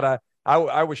Calzada.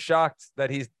 I was shocked that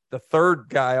he's the third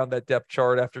guy on that depth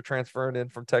chart after transferring in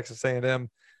from Texas A&M.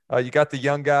 You got the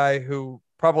young guy who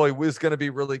probably was going to be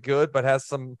really good, but has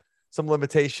some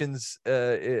limitations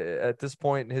at this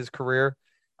point in his career.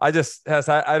 I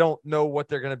don't know what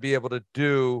they're going to be able to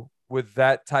do with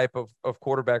that type of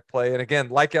quarterback play. And again,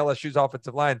 like LSU's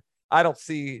offensive line, I don't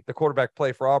see the quarterback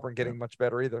play for Auburn getting much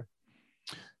better either.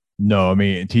 No, I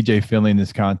mean, TJ Finley in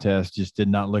this contest just did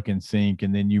not look in sync.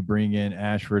 And then you bring in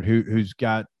Ashford, who's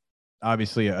got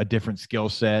obviously a different skill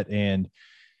set, and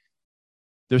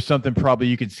there's something probably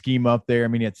you could scheme up there. I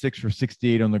mean, he had 6 for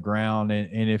 68 on the ground.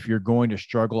 And if you're going to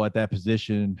struggle at that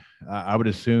position, I would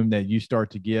assume that you start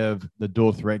to give the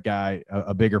dual threat guy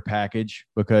a bigger package,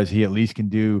 because he at least can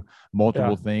do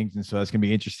multiple things. And so that's going to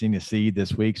be interesting to see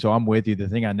this week. So I'm with you. The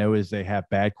thing I know is they have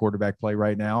bad quarterback play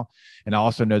right now. And I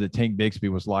also know that Tank Bigsby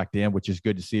was locked in, which is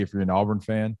good to see if you're an Auburn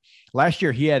fan. Last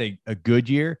year, he had a good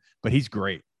year, but he's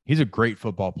great. He's a great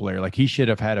football player. Like, he should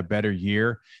have had a better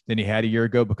year than he had a year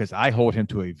ago, because I hold him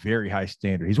to a very high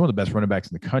standard. He's one of the best running backs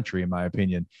in the country, in my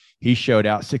opinion. He showed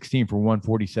out 16 for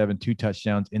 147, 2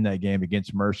 touchdowns in that game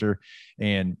against Mercer.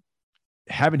 And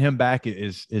having him back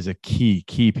is a key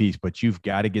piece, but you've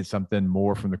got to get something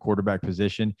more from the quarterback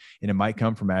position. And it might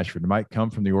come from Ashford. It might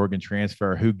come from the Oregon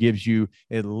transfer, who gives you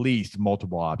at least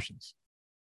multiple options.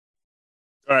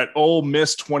 All right. Ole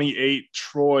Miss 28,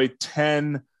 Troy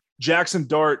 10. Jackson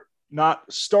Dart, not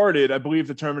started. I believe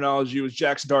the terminology was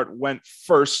Jackson Dart went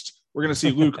first. We're going to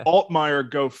see Luke Altmaier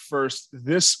go first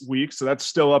this week, so that's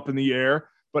still up in the air.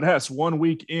 But Hess, 1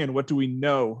 week in, what do we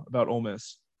know about Ole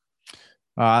Miss?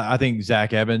 I think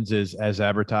Zach Evans is as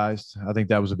advertised. I think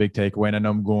that was a big takeaway. And I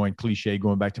know I'm going cliche,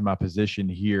 going back to my position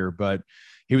here, but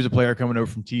he was a player coming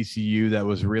over from TCU that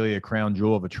was really a crown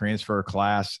jewel of a transfer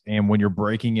class. And when you're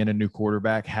breaking in a new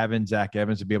quarterback, having Zach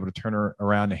Evans to be able to turn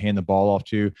around and hand the ball off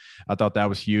to, I thought that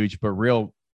was huge. But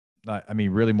really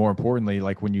more importantly,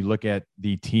 like when you look at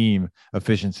the team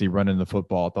efficiency running the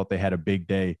football, I thought they had a big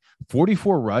day.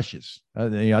 44 rushes.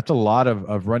 That's a lot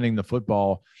of running the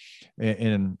football.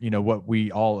 And what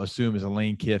we all assume is a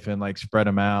Lane Kiffin, like spread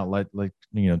them out,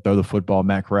 throw the football,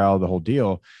 Matt Corral, the whole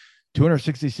deal.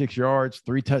 266 yards,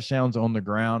 3 touchdowns on the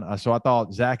ground. So I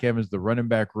thought Zach Evans, the running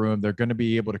back room, they're going to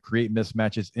be able to create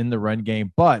mismatches in the run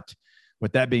game. But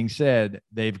with that being said,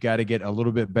 they've got to get a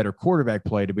little bit better quarterback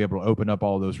play to be able to open up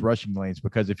all those rushing lanes,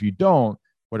 because if you don't,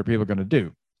 what are people going to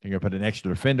do? You're going to put an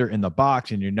extra defender in the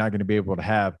box and you're not going to be able to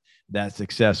have that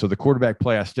success. So the quarterback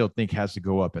play, I still think, has to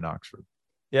go up in Oxford.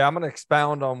 Yeah, I'm going to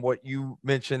expound on what you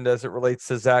mentioned as it relates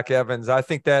to Zach Evans. I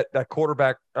think that the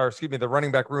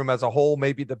running back room as a whole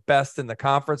may be the best in the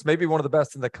conference, maybe one of the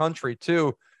best in the country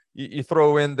too. You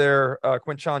throw in there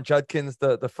Quinshon Judkins,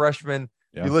 the freshman,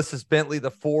 Ulysses Bentley,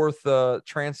 the fourth,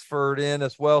 transferred in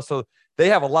as well. So they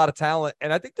have a lot of talent.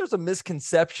 And I think there's a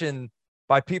misconception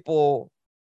by people,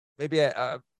 maybe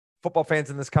football fans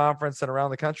in this conference and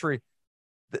around the country.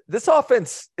 This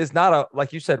offense is not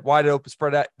like you said, wide open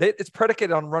spread out. It's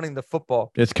predicated on running the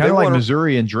football. It's kind of like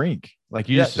Missouri and Drink. Like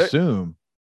you just assume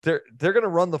they're going to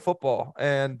run the football.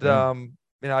 And,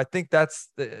 I think that's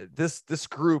this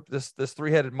group, this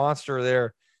three-headed monster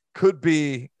there could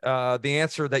be the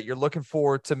answer that you're looking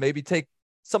for to maybe take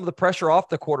some of the pressure off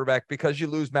the quarterback, because you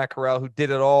lose Matt Corral, who did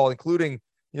it all, including,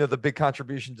 the big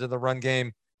contributions in the run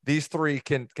game. These three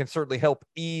can certainly help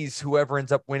ease whoever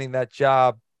ends up winning that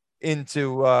job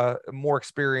into more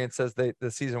experience as the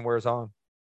season wears on.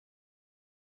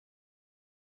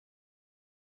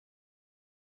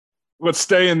 Let's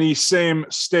stay in the same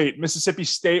state. Mississippi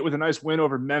State with a nice win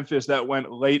over Memphis that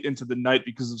went late into the night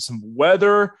because of some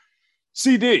weather.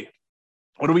 CD,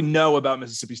 what do we know about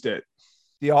Mississippi State?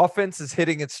 The offense is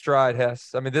hitting its stride,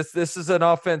 Hess. I mean, this is an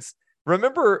offense.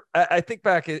 Remember, I think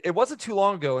back, it wasn't too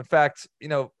long ago. In fact,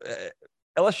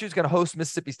 LSU is going to host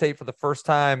Mississippi State for the first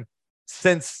time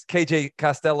since KJ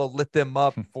Costello lit them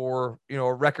up for,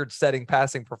 a record-setting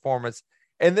passing performance.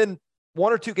 And then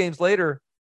 1 or 2 games later,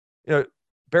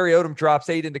 Barry Odom drops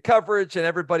 8 into coverage, and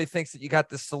everybody thinks that you got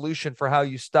this solution for how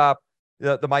you stop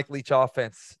the Mike Leach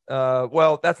offense.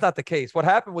 Well, that's not the case. What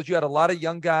happened was you had a lot of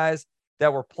young guys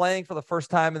that were playing for the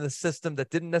first time in the system that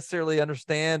didn't necessarily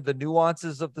understand the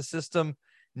nuances of the system.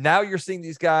 Now you're seeing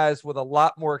these guys with a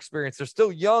lot more experience. They're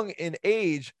still young in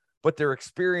age, but their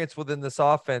experience within this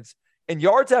offense. And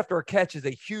yards after a catch is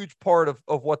a huge part of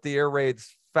what the air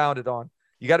raid's founded on.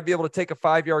 You got to be able to take a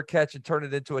 5-yard catch and turn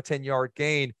it into a 10-yard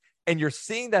gain. And you're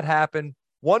seeing that happen,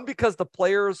 one, because the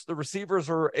receivers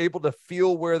are able to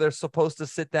feel where they're supposed to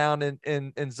sit down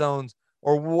in zones,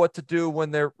 or what to do when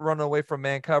they're running away from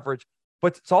man coverage.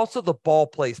 But it's also the ball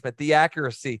placement, the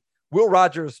accuracy. Will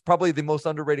Rogers, probably the most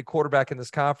underrated quarterback in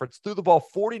this conference, threw the ball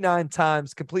 49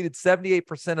 times, completed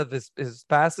 78% of his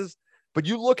passes. But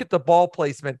you look at the ball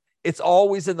placement, it's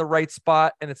always in the right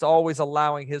spot, and it's always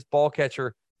allowing his ball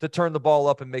catcher to turn the ball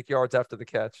up and make yards after the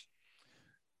catch.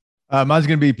 Mine's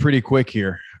going to be pretty quick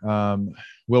here.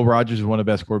 Will Rogers is one of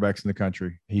the best quarterbacks in the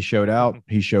country. He showed out.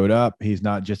 He showed up. He's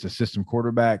not just a system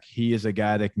quarterback. He is a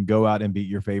guy that can go out and beat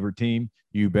your favorite team.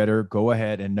 You better go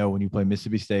ahead and know when you play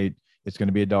Mississippi State, it's going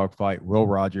to be a dogfight. Will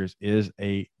Rogers is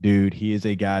a dude. He is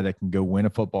a guy that can go win a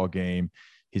football game.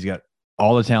 He's got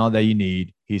all the talent that you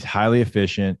need. He's highly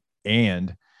efficient.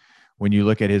 And when you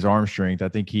look at his arm strength, I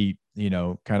think he,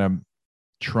 kind of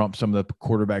trump some of the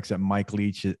quarterbacks that Mike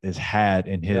Leach has had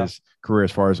in his career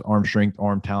as far as arm strength,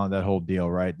 arm talent, that whole deal,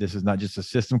 right? This is not just a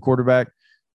system quarterback.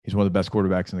 He's one of the best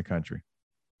quarterbacks in the country.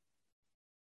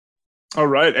 All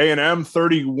right. A&M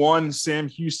 31, Sam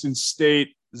Houston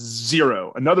State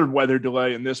 0. Another weather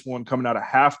delay in this one coming out of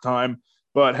halftime.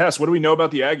 But Hess, what do we know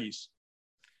about the Aggies?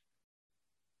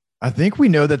 I think we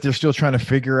know that they're still trying to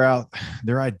figure out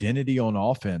their identity on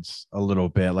offense a little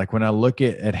bit. Like when I look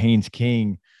at Haynes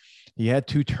King, he had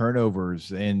 2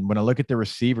 turnovers. And when I look at the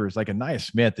receivers, like Anaya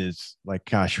Smith is like,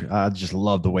 gosh, I just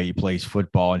love the way he plays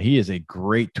football. And he is a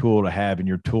great tool to have in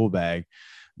your tool bag.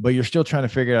 But you're still trying to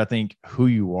figure out, I think, who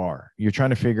you are. You're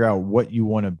trying to figure out what you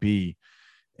want to be.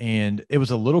 and it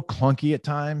was a little clunky at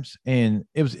times. And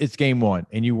it's game one,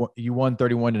 and you won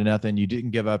 31-0. You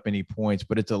didn't give up any points,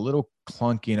 but it's a little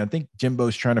clunky. And I think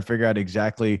Jimbo's trying to figure out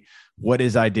exactly what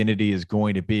his identity is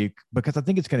going to be, because I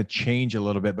think it's going to change a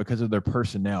little bit because of their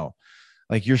personnel.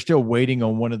 Like, you're still waiting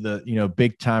on one of the,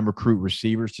 big time recruit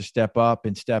receivers to step up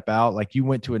and step out. Like, you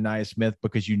went to Anaya Smith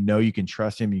because you can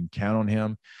trust him, you can count on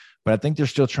him. But I think they're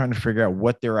still trying to figure out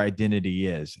what their identity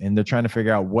is, and they're trying to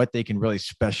figure out what they can really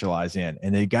specialize in.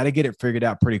 And they got to get it figured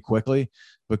out pretty quickly,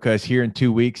 because here in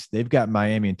 2 weeks, they've got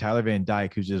Miami and Tyler Van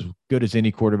Dyke, who's as good as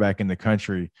any quarterback in the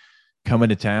country, coming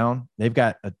to town. They've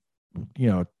got a,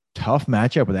 tough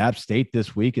matchup with App State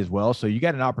this week as well. So you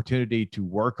got an opportunity to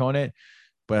work on it,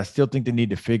 but I still think they need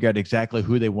to figure out exactly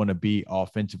who they want to be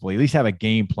offensively, at least have a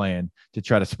game plan to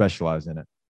try to specialize in it.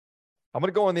 I'm going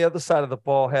to go on the other side of the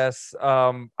ball, Hess.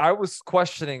 I was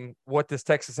questioning what this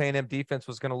Texas A&M defense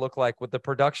was going to look like with the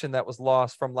production that was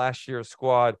lost from last year's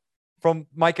squad, from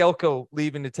Mike Elko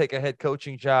leaving to take a head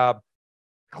coaching job.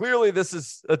 Clearly, this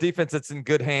is a defense that's in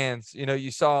good hands.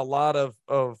 You saw a lot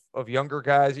of younger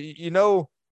guys.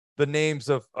 The names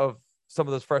of some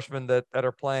of those freshmen that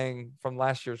are playing from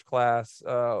last year's class,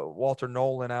 Walter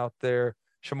Nolan out there,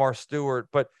 Shamar Stewart.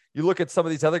 But you look at some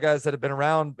of these other guys that have been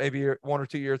around maybe 1 or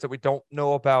 2 years that we don't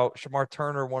know about. Shamar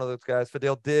Turner, one of those guys,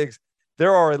 Fidel Diggs.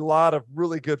 There are a lot of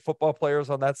really good football players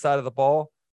on that side of the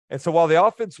ball. And so while the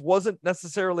offense wasn't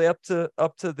necessarily up to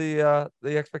the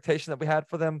expectation that we had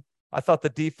for them, I thought the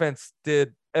defense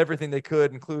did everything they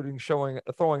could, including throwing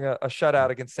a shutout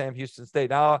against Sam Houston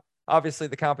State. Now, obviously,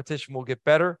 the competition will get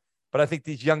better, but I think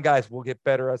these young guys will get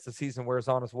better as the season wears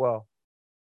on as well.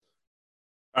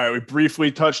 All right, we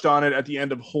briefly touched on it at the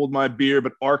end of Hold My Beer,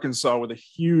 but Arkansas with a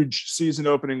huge season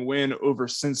opening win over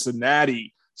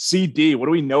Cincinnati. CD, what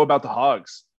do we know about the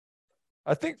Hogs?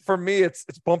 I think for me, it's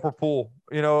bumper pool.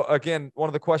 Again, one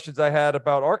of the questions I had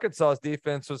about Arkansas's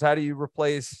defense was, how do you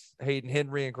replace Hayden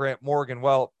Henry and Grant Morgan?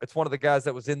 Well, it's one of the guys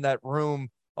that was in that room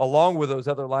along with those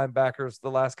other linebackers the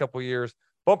last couple of years.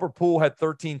 Bumper Pool had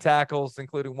 13 tackles,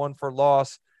 including 1 for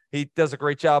loss. He does a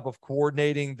great job of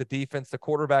coordinating the defense, the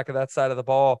quarterback of that side of the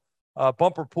ball.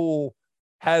 Bumper Pool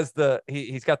has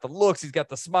he's got the looks, he's got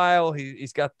the smile,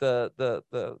 he's got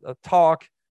the talk.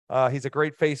 He's a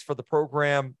great face for the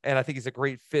program, and I think he's a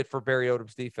great fit for Barry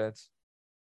Odom's defense.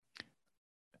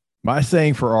 My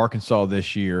saying for Arkansas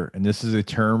this year, and this is a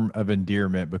term of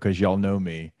endearment because y'all know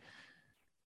me,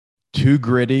 too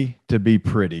gritty to be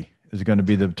pretty is going to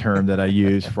be the term that I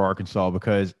use for Arkansas,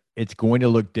 because it's going to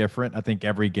look different. I think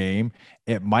every game,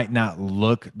 it might not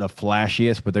look the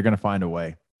flashiest, but they're going to find a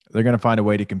way. They're going to find a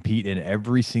way to compete in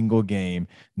every single game,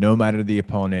 no matter the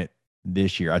opponent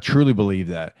this year. I truly believe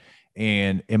that.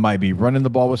 And it might be running the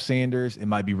ball with Sanders. It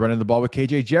might be running the ball with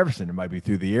KJ Jefferson. It might be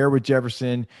through the air with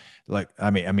Jefferson.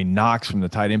 Knox from the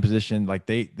tight end position. Like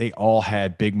they all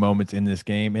had big moments in this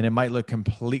game, and it might look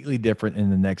completely different in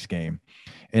the next game.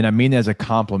 And I mean, as a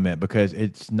compliment, because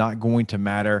it's not going to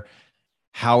matter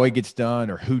how it gets done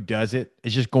or who does it.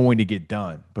 It's just going to get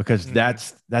done, because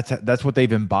that's what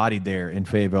they've embodied there in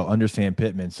Fayetteville under Sam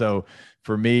Pittman. So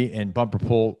for me, and Bumper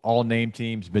Pool, all name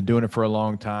teams, been doing it for a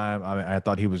long time. I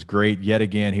thought he was great. Yet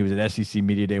again, he was at SEC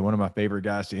Media Day, one of my favorite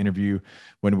guys to interview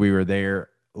when we were there.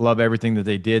 Love everything that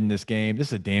they did in this game. This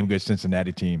is a damn good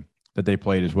Cincinnati team that they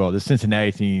played as well. This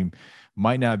Cincinnati team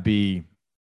might not be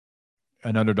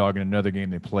an underdog in another game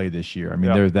they play this year. I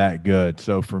mean, they're that good.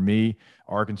 So for me,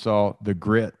 Arkansas, the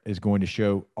grit is going to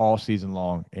show all season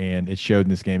long, and it showed in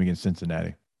this game against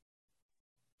Cincinnati.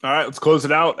 All right, let's close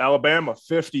it out. Alabama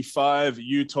 55,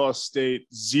 Utah State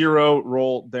 0.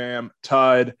 Roll damn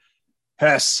Tide.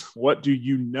 Hess, what do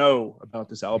you know about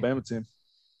this Alabama team?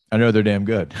 I know they're damn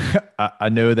good. I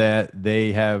know that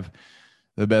they have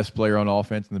the best player on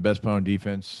offense and the best player on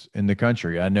defense in the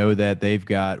country. I know that they've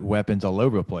got weapons all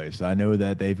over the place. I know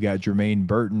that they've got Jermaine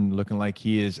Burton looking like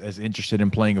he is as interested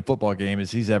in playing a football game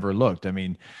as he's ever looked. I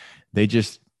mean,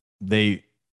 they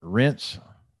rinse,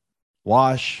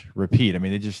 wash, repeat. I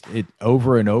mean, it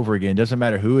over and over again. Doesn't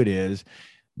matter who it is.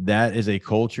 That is a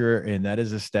culture, and that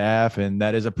is a staff, and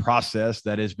that is a process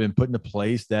that has been put into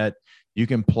place that you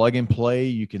can plug and play.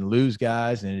 You can lose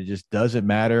guys, and it just doesn't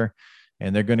matter.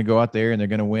 And they're going to go out there and they're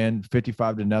going to win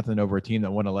 55-0 over a team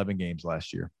that won 11 games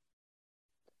last year.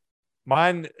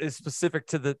 Mine is specific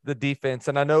to the defense.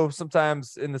 And I know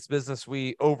sometimes in this business,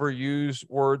 we overuse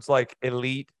words like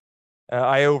elite.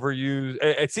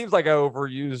 It seems like I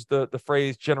overuse the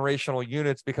phrase generational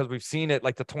units, because we've seen it,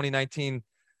 like the 2019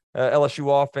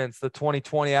 LSU offense, the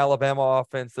 2020 Alabama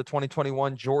offense, the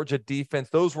 2021 Georgia defense.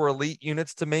 Those were elite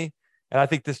units to me. And I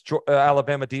think this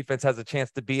Alabama defense has a chance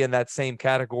to be in that same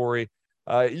category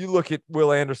You look at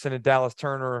Will Anderson and Dallas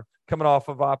Turner coming off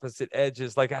of opposite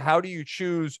edges. Like, how do you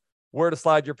choose where to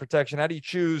slide your protection? How do you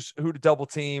choose who to double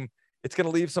team? It's going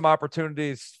to leave some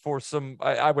opportunities for some.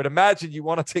 I would imagine you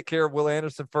want to take care of Will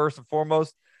Anderson first and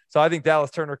foremost. So I think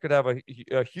Dallas Turner could have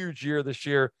a huge year this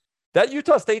year. That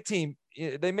Utah State team,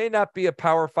 they may not be a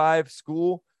Power 5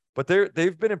 school, but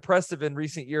they've been impressive in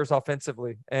recent years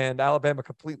offensively, and Alabama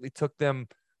completely took them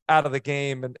out of the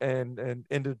game and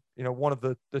into, one of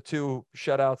the two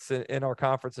shutouts in our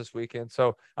conference this weekend.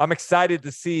 So I'm excited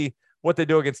to see what they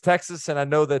do against Texas. And I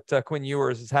know that Quinn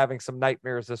Ewers is having some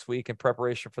nightmares this week in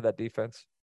preparation for that defense.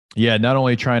 Yeah, not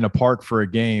only trying to park for a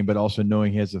game, but also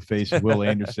knowing he has to face Will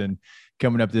Anderson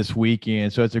coming up this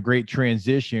weekend. So it's a great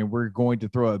transition. We're going to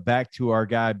throw it back to our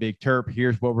guy, Big Terp.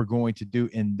 Here's what we're going to do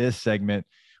in this segment.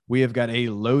 We have got a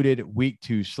loaded week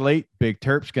 2 slate. Big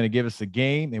Terp's going to give us a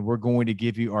game, and we're going to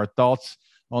give you our thoughts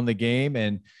on the game.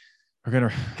 And we're going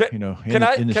to, in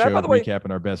the show, recapping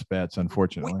our best bets,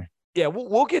 unfortunately.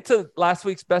 We'll get to last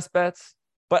week's best bets.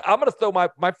 But I'm going to throw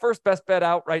my first best bet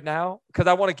out right now because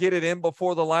I want to get it in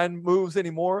before the line moves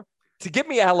anymore. To give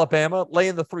me Alabama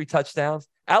laying the 3 touchdowns.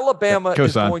 Alabama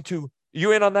is going to –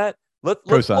 you in on that?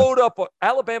 Let's load up.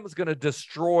 Alabama's going to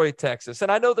destroy Texas. And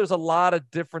I know there's a lot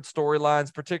of different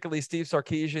storylines, particularly Steve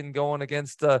Sarkisian going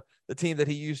against the team that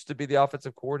he used to be the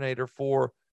offensive coordinator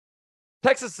for.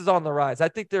 Texas is on the rise. I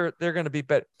think they're going to be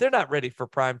better. They're not ready for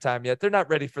prime time yet. They're not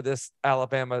ready for this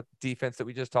Alabama defense that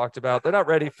we just talked about. They're not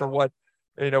ready for what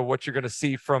you're going to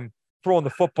see from throwing the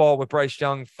football with Bryce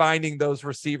Young, finding those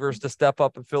receivers to step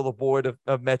up and fill the void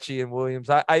of Mechie and Williams.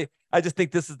 I just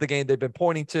think this is the game they've been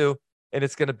pointing to, and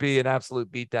it's going to be an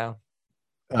absolute beatdown.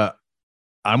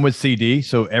 I'm with CD.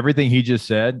 So everything he just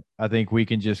said, I think we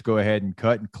can just go ahead and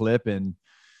cut and clip and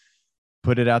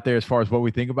put it out there as far as what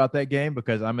we think about that game,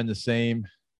 because I'm in the same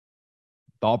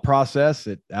thought process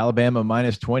at Alabama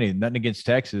 -20. Nothing against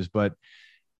Texas, but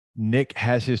Nick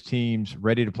has his teams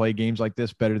ready to play games like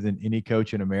this better than any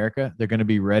coach in America. They're going to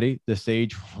be ready. The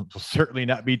stage will certainly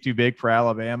not be too big for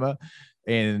Alabama,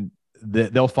 and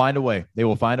they'll find a way. They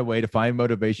will find a way to find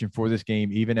motivation for this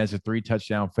game, even as a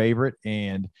 3-touchdown favorite.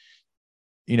 And,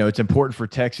 it's important for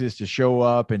Texas to show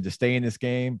up and to stay in this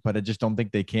game, but I just don't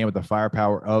think they can with the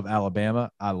firepower of Alabama.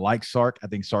 I like Sark. I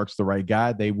think Sark's the right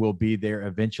guy. They will be there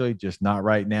eventually, just not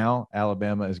right now.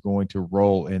 Alabama is going to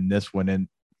roll in this one. And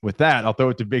with that, I'll throw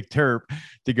it to Big Terp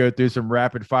to go through some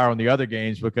rapid fire on the other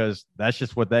games, because that's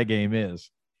just what that game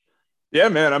is. Yeah,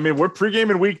 man. I mean, we're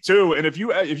pre-gaming week 2. And if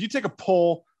you take a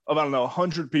poll of,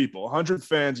 100 people, 100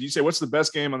 fans, you say, what's the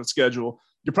best game on the schedule?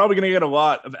 You're probably going to get a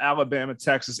lot of Alabama,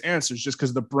 Texas answers just because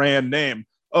of the brand name.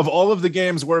 Of all of the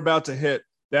games we're about to hit,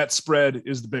 that spread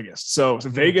is the biggest. So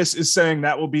Vegas is saying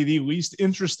that will be the least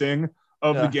interesting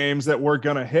of the games that we're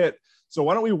going to hit. So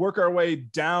why don't we work our way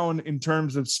down in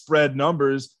terms of spread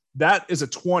numbers? That is a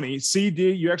 20.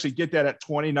 CD, you actually get that at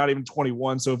 20, not even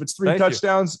 21. So if it's 3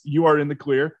 touchdowns, you are in the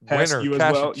clear. Winner, you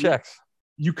as well. Checks.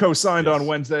 You co-signed on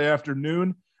Wednesday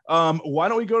afternoon. Why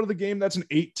don't we go to the game that's an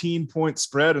 18-point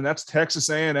spread, and that's Texas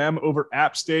A&M over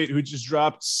App State, who just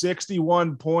dropped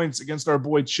 61 points against our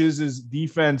boy Chiz's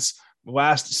defense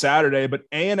last Saturday. But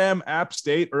A&M, App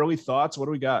State, early thoughts. What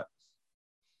do we got?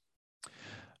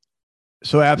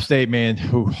 So App State, man,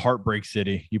 heartbreak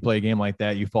city. You play a game like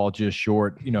that, you fall just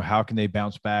short. How can they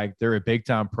bounce back? They're a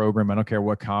big-time program. I don't care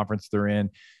what conference they're in.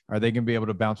 Are they going to be able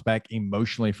to bounce back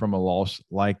emotionally from a loss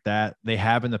like that? They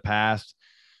have in the past.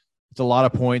 It's a lot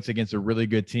of points against a really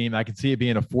good team. I can see it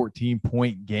being a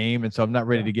 14-point game, and so I'm not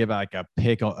ready to give like a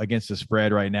pick against the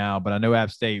spread right now, but I know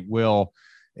App State will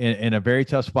in a very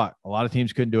tough spot. A lot of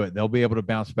teams couldn't do it. They'll be able to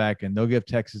bounce back, and they'll give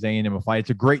Texas A&M a fight. It's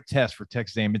a great test for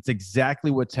Texas A&M. It's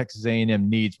exactly what Texas A&M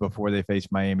needs before they face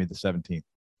Miami the 17th.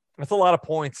 That's a lot of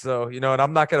points, though, and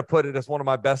I'm not going to put it as one of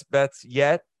my best bets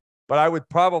yet, but I would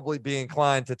probably be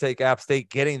inclined to take App State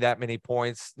getting that many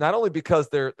points, not only because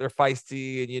they're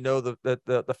feisty and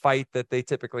the fight that they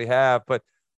typically have, but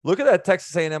look at that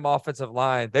Texas A&M offensive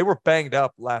line. They were banged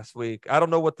up last week. I don't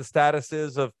know what the status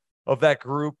is of that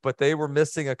group, but they were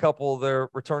missing a couple of their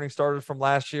returning starters from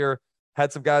last year,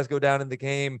 had some guys go down in the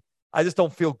game. I just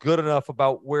don't feel good enough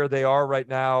about where they are right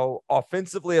now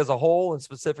offensively as a whole, and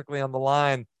specifically on the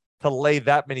line, to lay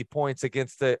that many points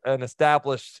against an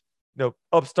established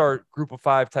upstart group of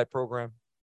 5 type program.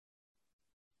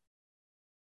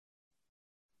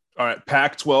 All right.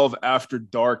 Pac-12 After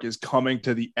Dark is coming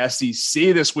to the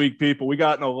SEC this week, people. We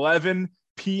got an 11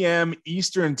 p.m.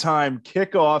 Eastern time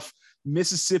kickoff.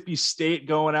 Mississippi State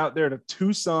going out there to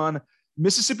Tucson.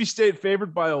 Mississippi State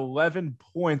favored by 11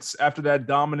 points after that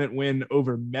dominant win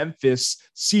over Memphis.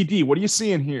 CD, what are you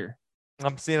seeing here?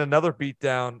 I'm seeing another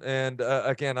beatdown. And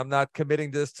again, I'm not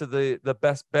committing this to the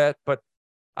best bet, but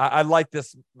I like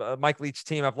this Mike Leach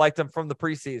team. I've liked them from the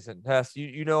preseason. Hess,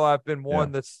 you know, I've been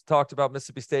one that's talked about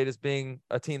Mississippi State as being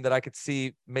a team that I could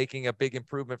see making a big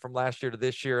improvement from last year to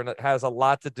this year. And it has a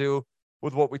lot to do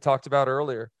with what we talked about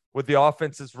earlier, with the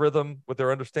offense's rhythm, with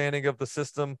their understanding of the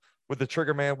system, with the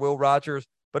trigger man, Will Rogers,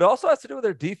 but it also has to do with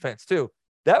their defense too.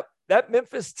 That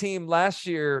Memphis team last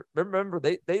year, remember,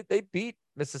 they beat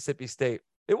Mississippi State.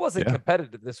 It wasn't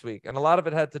competitive this week. And a lot of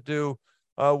it had to do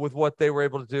with what they were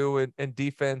able to do in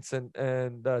defense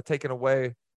and taking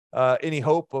away any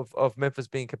hope of Memphis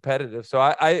being competitive. So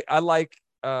I like,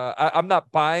 I'm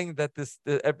not buying that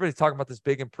everybody's talking about this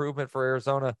big improvement for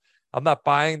Arizona. I'm not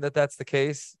buying that that's the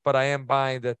case, but I am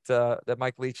buying that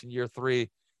Mike Leach in year 3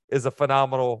 is a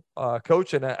phenomenal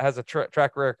coach and has a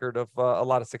track record of a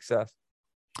lot of success.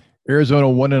 Arizona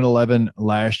 1-11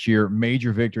 last year,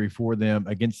 major victory for them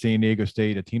against San Diego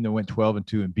State, a team that went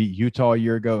 12-2 and beat Utah a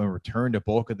year ago and returned a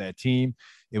bulk of that team.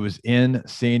 It was in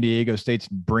San Diego State's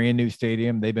brand new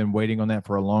stadium. They've been waiting on that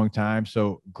for a long time.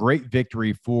 So great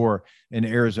victory for an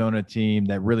Arizona team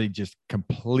that really just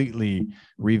completely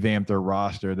revamped their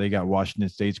roster. They got Washington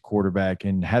State's quarterback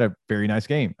and had a very nice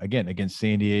game, again, against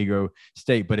San Diego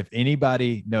State. But if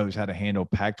anybody knows how to handle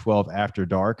Pac-12 after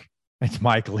dark, it's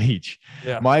Mike Leach.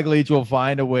 Yeah. Mike Leach will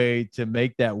find a way to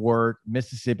make that work.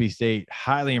 Mississippi State,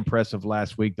 highly impressive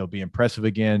last week. They'll be impressive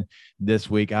again this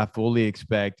week. I fully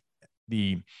expect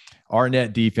the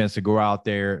Arnett defense to go out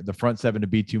there, the front seven to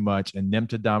be too much, and them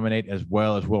to dominate as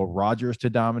well as Will Rogers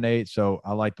to dominate. So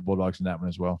I like the Bulldogs in that one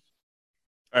as well.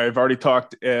 All right, I've already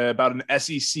talked about an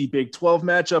SEC Big 12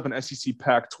 matchup, an SEC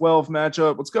Pac-12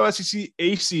 matchup. Let's go SEC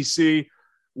ACC.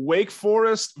 Wake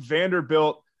Forest,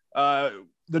 Vanderbilt.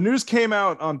 The news came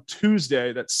out on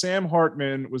Tuesday that Sam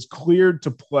Hartman was cleared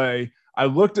to play. I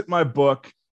looked at my book,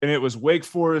 and it was Wake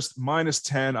Forest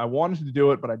 -10. I wanted to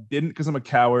do it, but I didn't because I'm a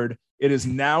coward. It is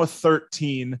now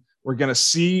 13. We're going to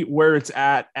see where it's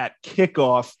at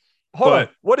kickoff. Hold on.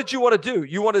 What did you want to do?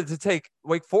 You wanted to take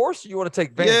Wake Forest or you want to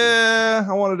take Vandy? Yeah,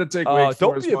 I wanted to take Wake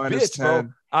Forest don't be a bitch,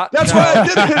 -10. Bro. That's why I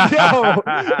did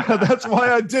it. Yo. That's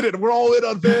why I did it. We're all in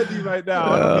on Vandy right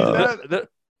now.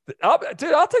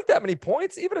 I'll take that many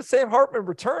points. Even if Sam Hartman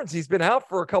returns, he's been out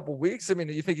for a couple weeks. I mean,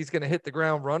 do you think he's going to hit the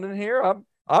ground running here?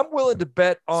 I'm willing to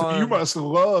bet on. So you must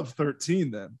love 13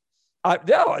 then.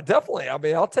 Yeah, definitely. I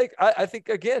mean, I think,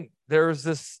 again, there's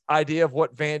this idea of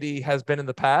what Vandy has been in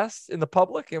the past in the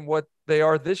public and what they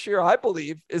are this year, I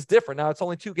believe, is different. Now, it's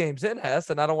only 2 games in,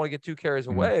 Hess, and I don't want to get too carried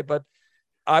away, but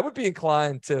I would be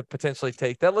inclined to potentially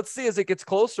take that. Let's see as it gets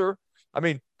closer. I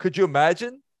mean, could you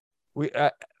imagine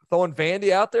throwing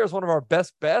Vandy out there as one of our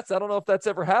best bets? I don't know if that's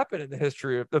ever happened in the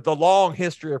history of the long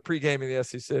history of pre-gaming the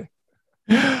SEC.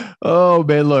 Oh,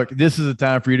 man, look, this is a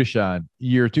time for you to shine.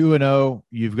 You're 2-0.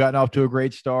 You've gotten off to a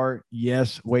great start.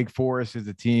 Yes, Wake Forest is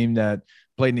a team that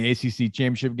played in the ACC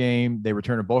championship game. They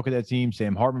return a bulk of that team.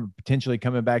 Sam Hartman potentially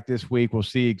coming back this week. We'll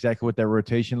see exactly what that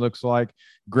rotation looks like.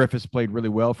 Griffiths played really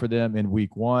well for them in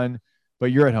week 1,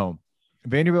 but you're at home.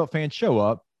 Vanderbilt fans, show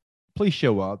up. Please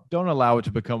show up. Don't allow it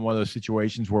to become one of those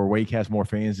situations where Wake has more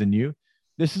fans than you.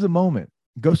 This is a moment.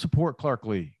 Go support Clark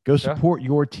Lee. Go support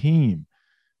your team,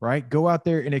 right? Go out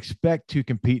there and expect to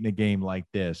compete in a game like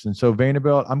this. And so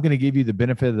Vanderbilt, I'm going to give you the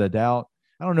benefit of the doubt.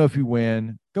 I don't know if you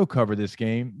win. Go cover this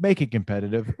game. Make it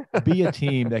competitive. Be a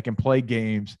team that can play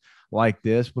games like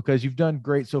this because you've done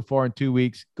great so far in 2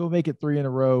 weeks. Go make it 3 in a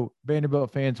row.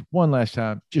 Vanderbilt fans, one last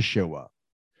time, just show up.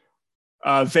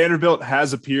 Vanderbilt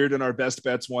has appeared in our best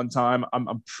bets one time.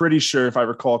 I'm pretty sure, if I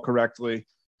recall correctly,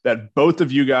 that both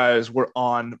of you guys were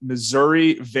on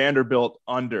Missouri Vanderbilt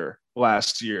under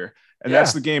last year. And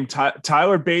that's the game.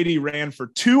 Tyler Beatty ran for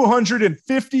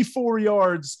 254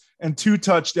 yards and 2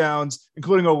 touchdowns,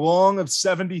 including a long of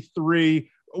 73.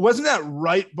 Wasn't that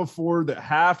right before the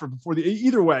half or before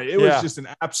either way? It was just an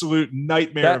absolute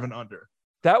nightmare of an under.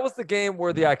 That was the game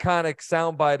where the iconic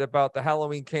soundbite about the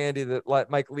Halloween candy that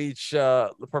Mike Leach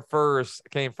prefers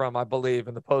came from, I believe,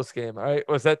 in the post game. Right?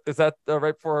 Is that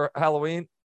right before Halloween,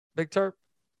 Big Terp?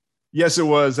 Yes, it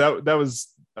was. That was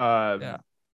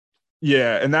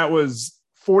and that was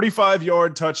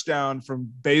 45-yard touchdown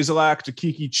from Basilak to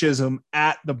Kiki Chisholm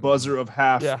at the buzzer of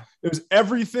half. Yeah. It was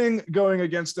everything going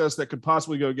against us that could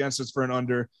possibly go against us for an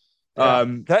under. Yeah.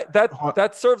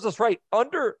 That serves us right.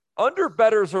 Under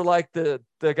bettors are like the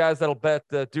guys that'll bet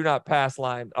the do not pass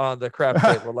line on the crap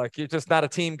table. Like, you're just not a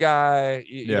team guy.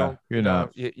 You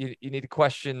need to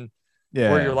question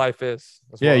where your life is.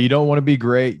 Yeah. You don't want to be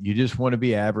great. You just want to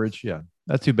be average. Yeah.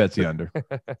 That's who bets the under.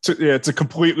 It's a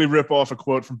completely rip off a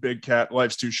quote from Big Cat.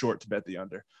 Life's too short to bet the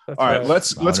under. That's all right.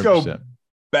 Let's go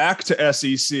Back to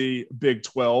SEC Big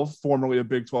 12, formerly a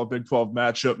Big 12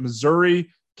 matchup. Missouri,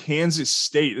 Kansas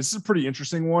State. This is a pretty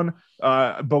interesting one.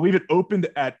 I believe it opened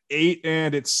at 8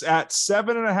 and it's at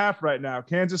 7.5 right now.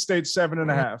 Kansas State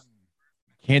 7.5.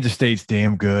 Kansas State's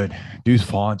damn good. Deuce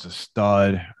Vaughn's a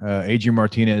stud. Adrian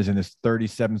Martinez in his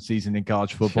 37th season in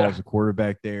college football as a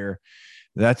quarterback there.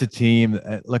 That's a team.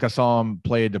 Like I saw them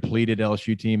play a depleted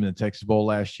LSU team in the Texas Bowl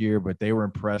last year, but they were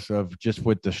impressive just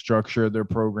with the structure of their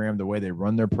program, the way they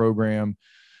run their program.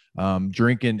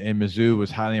 Drinking in Mizzou was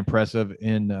highly impressive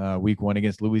in week 1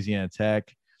 against Louisiana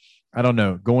Tech. I don't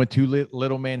know. Going to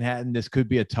Little Manhattan, this could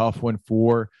be a tough one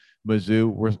for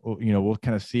Mizzou. We'll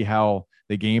kind of see how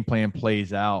the game plan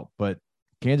plays out. But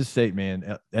Kansas State,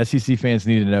 man, SEC fans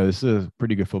need to know this is a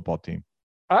pretty good football team.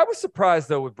 I was surprised,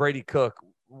 though, with Brady Cook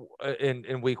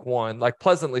in week 1, like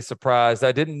pleasantly surprised.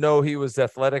 I didn't know he was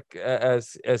athletic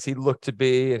as he looked to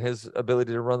be, and his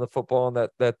ability to run the football and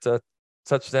that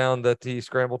touchdown that he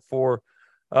scrambled for.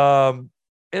 I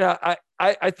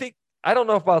think, I don't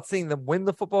know about seeing them win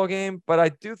the football game, but I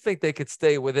do think they could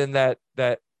stay within that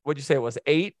what'd you say it was,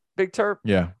 8, Big Terp?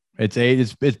 Yeah. It's 8.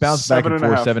 It's bounced back and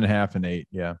forth, 7.5 and 8.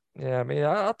 Yeah. Yeah. I mean,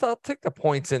 I'll take the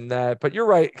points in that, but you're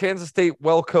right. Kansas State,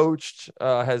 well coached,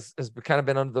 has kind of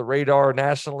been under the radar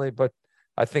nationally, but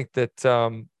I think that,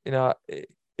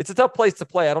 it's a tough place to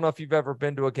play. I don't know if you've ever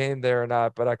been to a game there or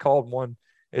not, but I called one.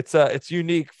 It's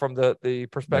unique from the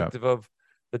perspective of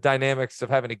the dynamics of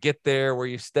having to get there, where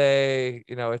you stay.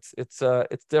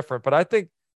 It's different, but I think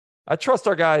I trust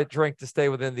our guy Drink to stay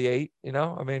within the 8.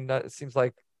 I mean, it seems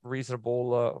like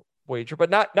reasonable wager, but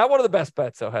not one of the best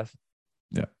bets, though, Hess.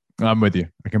 Yeah, I'm with you.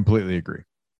 I completely agree.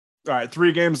 All right,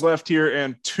 3 games left here,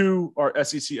 and 2 are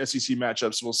SEC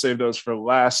matchups. We'll save those for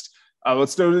last.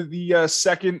 Let's go to the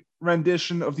second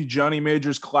rendition of the Johnny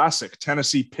Majors Classic,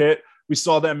 Tennessee Pitt. We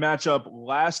saw that matchup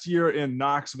last year in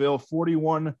Knoxville,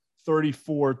 41-34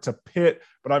 to Pitt,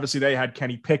 but obviously they had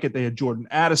Kenny Pickett, they had Jordan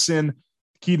Addison,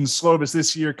 Keaton Slovis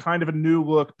this year, kind of a new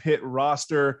look Pitt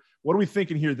roster. What are we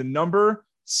thinking here? The number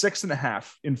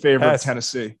 6.5 in favor of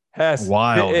Tennessee.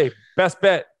 Wild. Hey, best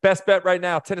bet right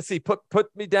now. Tennessee, put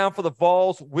me down for the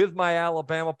Vols with my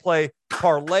Alabama play.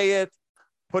 Parlay it,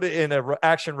 put it in a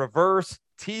action reverse,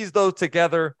 tease those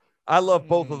together. I love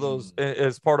both of those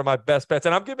as part of my best bets,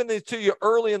 and I'm giving these to you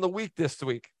early in the week this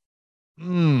week.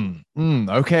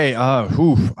 Okay.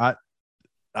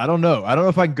 I don't know. I don't know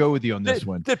if I can go with you on this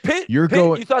one. Did Pitt? You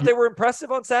thought they were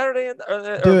impressive on Saturday?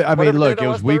 Dude, I mean, look, it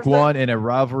was week 1 in a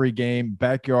rivalry game,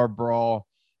 backyard brawl.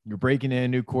 You're breaking in a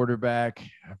new quarterback,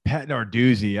 Pat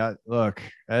Narduzzi. Look,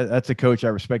 that's a coach I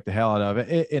respect the hell out of,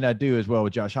 and I do as well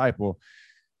with Josh Heupel.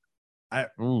 I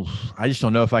just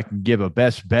don't know if I can give a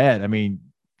best bet. I mean,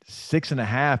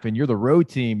 6.5, and you're the road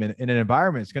team in an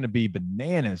environment it's going to be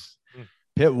bananas.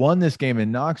 Pitt won this game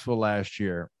in Knoxville last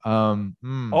year. All the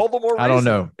more reason. I don't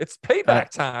know. It's payback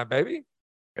time, baby.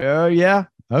 Yeah.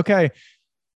 Okay.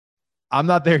 I'm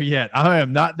not there yet. I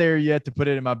am not there yet to put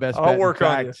it in my best bet. I'll work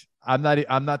on you.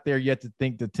 I'm not there yet to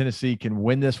think that Tennessee can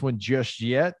win this one just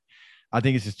yet. I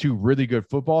think it's just 2 really good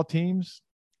football teams.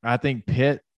 I think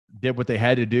Pitt did what they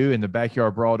had to do in the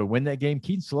backyard brawl to win that game.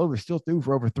 Keaton Slovis still threw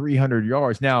for over 300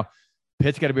 yards. Now,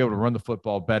 Pitt's got to be able to run the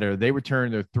football better. They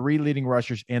returned their 3 leading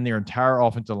rushers and their entire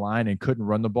offensive line and couldn't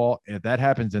run the ball. If that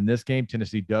happens in this game,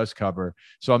 Tennessee does cover.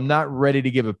 So I'm not ready to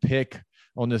give a pick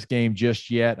on this game just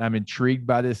yet. I'm intrigued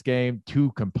by this game.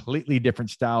 2 completely different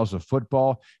styles of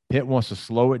football. Pitt wants to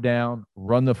slow it down,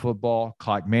 run the football,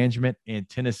 clock management, and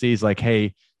Tennessee's like,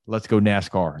 hey, let's go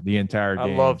NASCAR the entire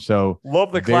game. Love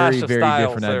the clash of very styles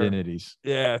different there. identities.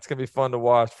 Yeah, it's gonna be fun to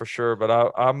watch for sure.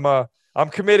 But I'm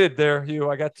committed there, Hugh.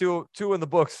 I got two in the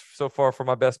books so far for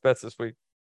my best bets this week.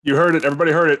 You heard it.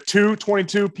 Everybody heard it.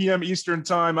 2:22 p.m. Eastern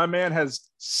time. My man has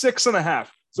 6.5.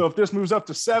 So if this moves up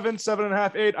to 7,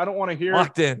 7.5, 8, I don't want to hear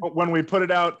Locked in when we put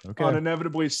it out on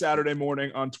inevitably Saturday morning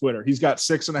on Twitter. He's got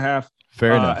 6.5.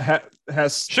 Fair enough.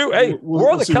 Shoot, hey, we're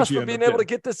on the cusp of being able to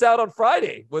get this out on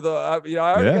Friday with I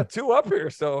already got 2 up here.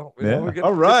 So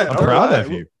all right, I'm proud of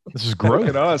you. This is great. Look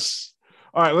at us.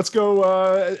 All right, let's go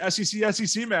SEC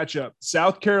matchup.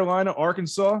 South Carolina,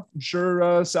 Arkansas. I'm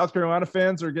sure South Carolina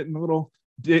fans are getting a little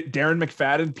Darren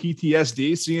McFadden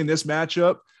PTSD seeing this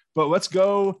matchup. But let's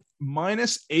go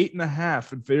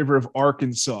 -8.5 in favor of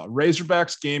Arkansas.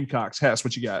 Razorbacks, Gamecocks. Hess,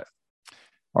 what you got?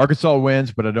 Arkansas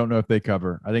wins, but I don't know if they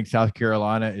cover. I think South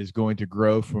Carolina is going to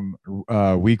grow from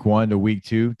week 1 to week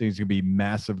 2. I think there's going to be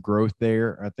massive growth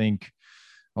there. I think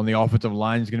on the offensive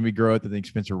line is going to be growth. I think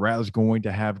Spencer Rattler's going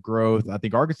to have growth. I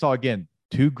think Arkansas, again,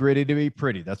 too gritty to be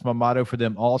pretty. That's my motto for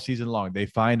them all season long. They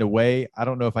find a way. I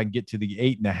don't know if I can get to the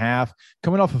 8.5.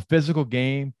 Coming off a physical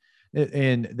game,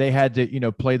 and they had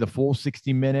to, play the full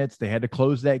 60 minutes. They had to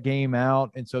close that game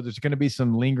out. And so there's going to be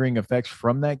some lingering effects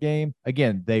from that game.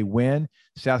 Again, they win.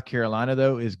 South Carolina,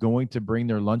 though, is going to bring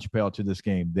their lunch pail to this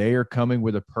game. They are coming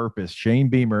with a purpose. Shane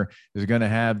Beamer is going to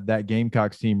have that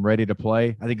Gamecocks team ready to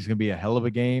play. I think it's going to be a hell of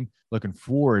a game. Looking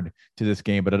forward to this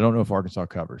game, but I don't know if Arkansas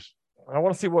covers. I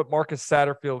want to see what Marcus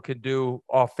Satterfield can do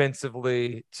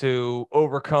offensively to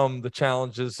overcome the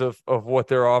challenges of what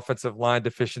their offensive line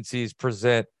deficiencies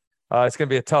present. It's going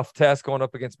to be a tough test going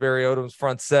up against Barry Odom's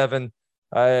front seven.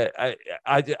 I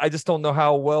just don't know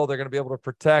how well they're going to be able to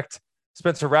protect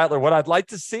Spencer Rattler. What I'd like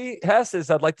to see, Hess, is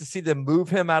I'd like to see them move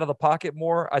him out of the pocket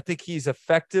more. I think he's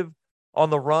effective on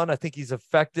the run. I think he's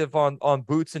effective on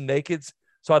boots and nakeds.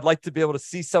 So I'd like to be able to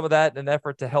see some of that in an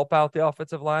effort to help out the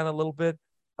offensive line a little bit.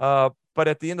 But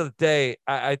at the end of the day,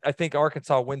 I think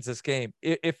Arkansas wins this game.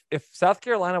 If South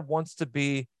Carolina wants to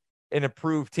be an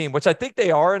improved team, which I think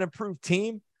they are an improved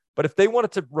team, but if they want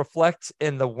it to reflect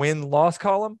in the win-loss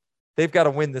column, they've got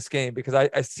to win this game, because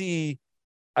I see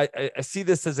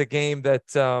this as a game that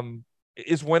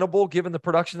is winnable given the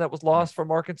production that was lost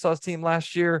from Arkansas's team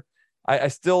last year. I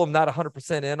still am not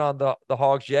 100% in on the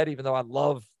Hogs yet, even though I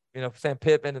love Sam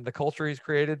Pittman and the culture he's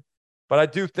created. But I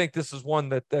do think this is one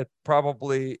that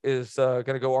probably is going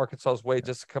to go Arkansas's way.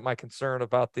 Just my concern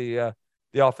about the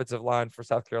offensive line for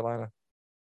South Carolina.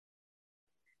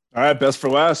 All right, best for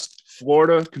last.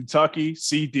 Florida, Kentucky,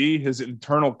 CD, his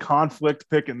internal conflict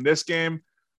pick in this game.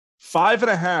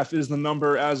 5.5 is the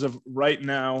number as of right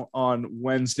now on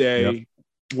Wednesday. Yep.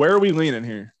 Where are we leaning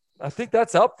here? I think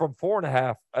that's up from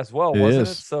 4.5 as well, wasn't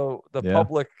it? So the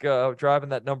public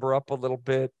driving that number up a little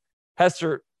bit.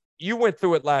 Hester, you went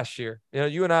through it last year.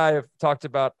 You and I have talked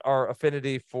about our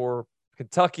affinity for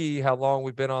Kentucky, how long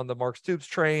we've been on the Mark Stoops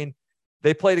train.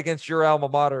 They played against your alma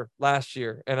mater last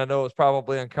year, and I know it was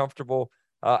probably uncomfortable.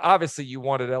 Obviously, you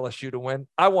wanted LSU to win.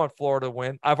 I want Florida to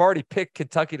win. I've already picked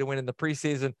Kentucky to win in the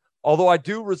preseason, although I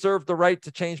do reserve the right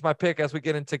to change my pick as we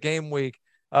get into game week.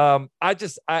 I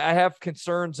have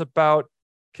concerns about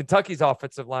Kentucky's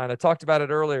offensive line. I talked about it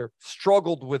earlier,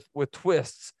 struggled with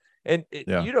twists. And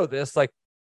this, like,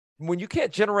 when you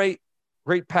can't generate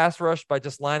great pass rush by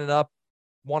just lining up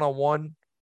one-on-one,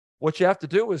 what you have to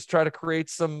do is try to create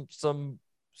some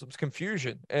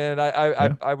confusion. And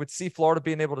I would see Florida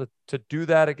being able to do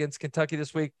that against Kentucky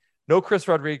this week. No Chris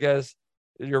Rodriguez.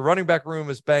 Your running back room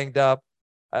is banged up.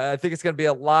 I think it's going to be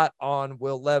a lot on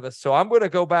Will Levis. So I'm going to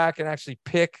go back and actually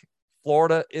pick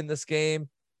Florida in this game.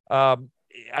 I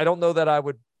don't know that I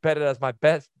would bet it as my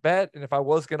best bet. And if I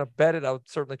was going to bet it, I would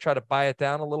certainly try to buy it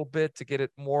down a little bit to get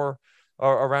it more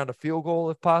around a field goal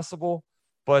if possible.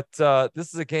 But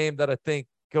this is a game that I think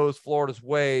goes Florida's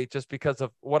way just because of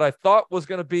what I thought was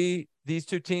going to be these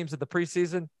two teams in the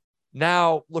preseason.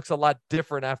 Now looks a lot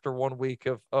different after 1 week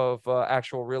of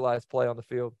actual realized play on the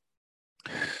field.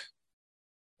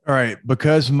 All right,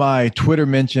 because my Twitter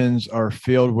mentions are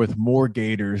filled with more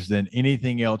Gators than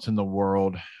anything else in the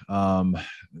world,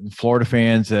 Florida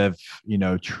fans have,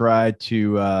 tried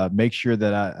to make sure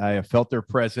that I have felt their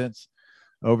presence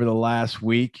over the last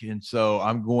week. And so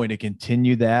I'm going to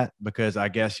continue that because I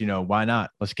guess, why not?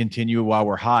 Let's continue while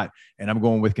we're hot. And I'm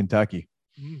going with Kentucky.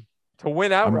 To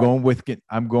win outright.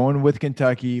 I'm going with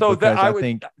Kentucky so because I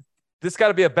think – this got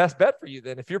to be a best bet for you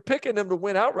then. If you're picking them to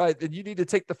win outright, then you need to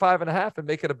take the 5.5 and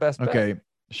make it a best bet. Okay,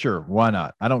 sure. Why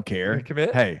not? I don't care.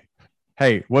 Commit?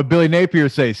 Hey, what Billy Napier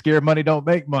say? Scared money don't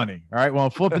make money. All right. Well, I'm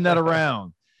flipping that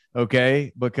around.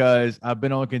 Okay. Because I've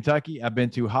been on Kentucky. I've been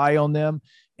too high on them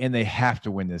and they have to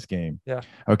win this game. Yeah.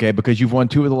 Okay. Because you've won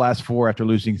 2 of the last 4 after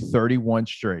losing 31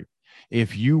 straight.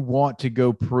 If you want to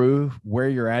go prove where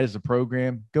you're at as a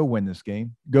program, go win this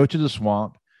game. Go to the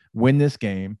swamp, win this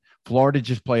game. Florida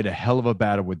just played a hell of a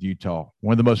battle with Utah.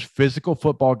 One of the most physical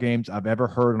football games I've ever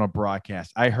heard on a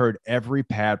broadcast. I heard every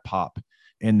pad pop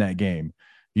in that game.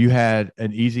 You had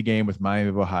an easy game with Miami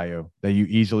of Ohio that you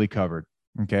easily covered.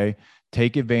 Okay.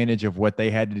 Take advantage of what they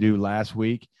had to do last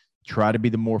week. Try to be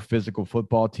the more physical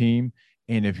football team.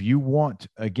 And if you want,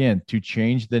 again, to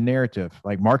change the narrative,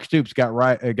 like Mark Stoops got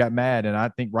mad, and I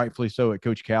think rightfully so, at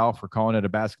Coach Cal for calling it a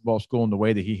basketball school and the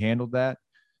way that he handled that.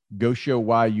 Go show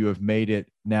why you have made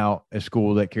it now a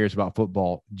school that cares about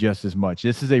football just as much.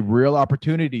 This is a real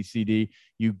opportunity, CD.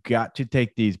 You got to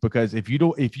take these, because if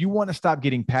you want to stop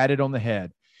getting patted on the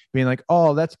head, being like,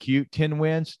 oh, that's cute, 10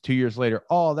 wins, 2 years later,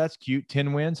 oh, that's cute,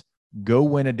 10 wins, go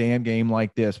win a damn game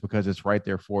like this because it's right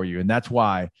there for you. And that's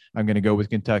why I'm going to go with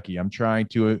Kentucky. I'm trying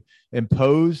to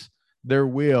impose their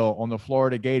will on the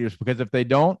Florida Gators, because if they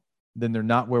don't, then they're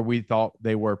not where we thought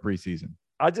they were preseason.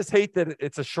 I just hate that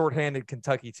it's a shorthanded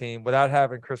Kentucky team without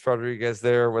having Chris Rodriguez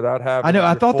there, without having. I know.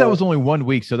 I thought that was only 1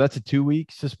 week, so that's a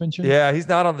 2-week suspension. Yeah, he's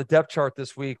not on the depth chart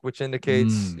this week, which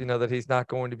indicates that he's not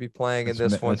going to be playing in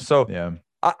this one. So yeah.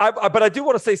 But I do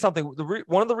want to say something.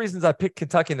 One of the reasons I picked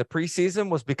Kentucky in the preseason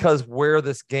was because where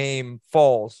this game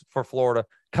falls for Florida,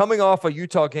 coming off a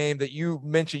Utah game that you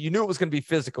mentioned, you knew it was going to be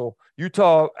physical.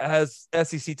 Utah has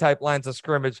SEC type lines of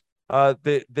scrimmage.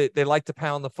 They like to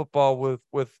pound the football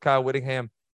with Kyle Whittingham.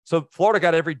 So Florida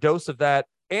got every dose of that,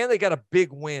 and they got a big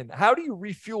win. How do you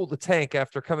refuel the tank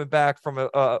after coming back from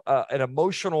an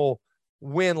emotional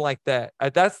win like that?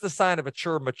 That's the sign of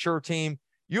a mature team.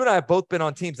 You and I have both been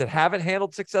on teams that haven't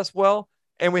handled success well,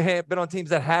 and we have been on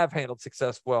teams that have handled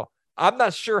success well. I'm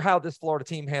not sure how this Florida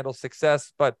team handles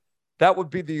success, but that would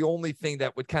be the only thing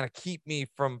that would kind of keep me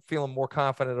from feeling more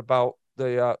confident about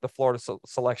the Florida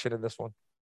selection in this one.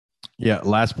 Yeah,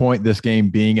 last point, this game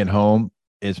being at home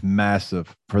is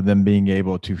massive for them being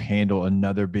able to handle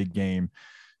another big game.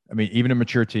 I mean, even a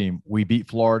mature team, we beat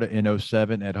Florida in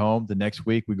 2007 at home. The next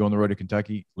week, we go on the road to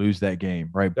Kentucky, lose that game,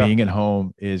 right? Yeah. Being at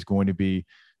home is going to be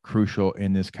crucial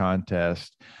in this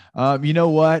contest. You know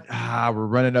what? We're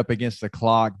running up against the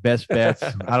clock. Best bets.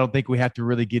 I don't think we have to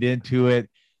really get into it.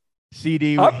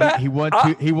 CD, he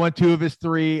won two of his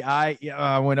three. I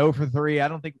went 0 for 3. I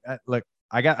don't think look,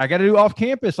 I got to do off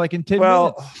campus like in 10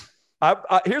 minutes.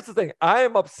 Here's the thing. I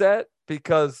am upset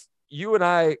because you and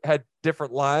I had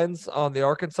different lines on the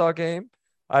Arkansas game.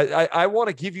 I want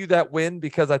to give you that win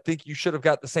because I think you should have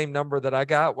got the same number that I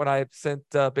got when I sent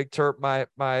Big Terp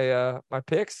my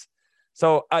picks.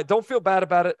 So I don't feel bad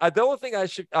about it. The only thing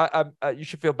you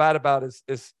should feel bad about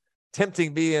is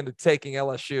tempting me into taking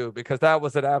LSU because that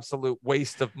was an absolute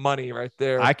waste of money right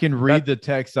there. I can read the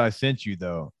text I sent you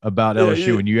though about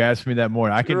LSU when you asked me that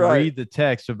morning. I can read the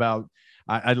text about.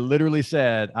 I literally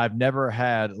said I've never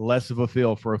had less of a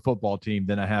feel for a football team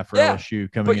than I have for LSU coming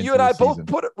into the season. But you and I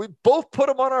both put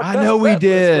them on our. I know we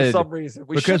did for some reason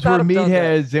because we're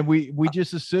meatheads and we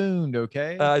just assumed.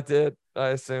 Okay, I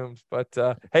assumed, but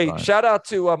hey, fine. Shout out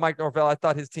to Mike Norvell. I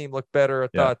thought his team looked better. I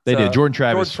thought they did. Jordan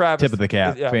Travis, tip of the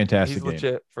cap, fantastic. He's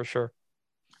legit for sure.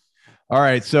 All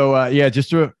right, so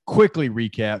just to quickly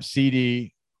recap,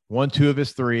 CD. 1, 2 of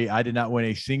his 3. I did not win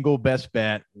a single best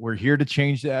bet. We're here to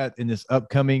change that in this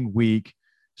upcoming week.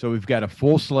 So we've got a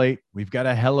full slate. We've got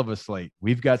a hell of a slate.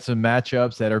 We've got some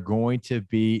matchups that are going to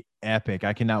be epic.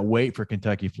 I cannot wait for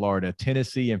Kentucky, Florida,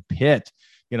 Tennessee, and Pitt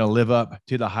going to live up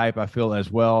to the hype, I feel, as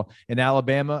well. In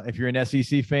Alabama, if you're an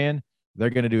SEC fan, they're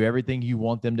going to do everything you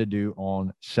want them to do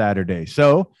on Saturday.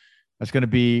 So that's going to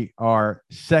be our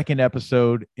second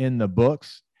episode in the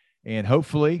books. And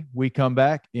hopefully we come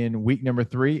back in week number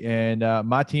 3 and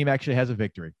my team actually has a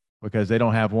victory because they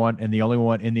don't have one and the only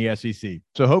one in the SEC.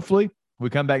 So hopefully we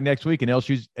come back next week and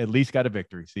LSU's at least got a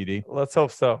victory, CD. Let's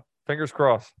hope so. Fingers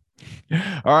crossed.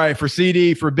 All right. For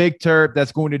CD, for Big Terp,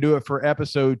 that's going to do it for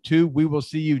episode 2. We will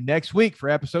see you next week for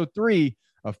episode 3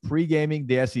 of Pregaming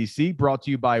the SEC, brought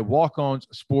to you by Walk-On's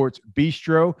Sports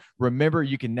Bistro. Remember,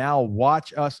 you can now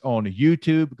watch us on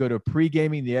YouTube. Go to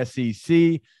Pregaming the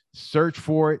SEC. Search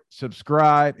for it,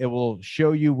 subscribe. It will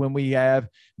show you when we have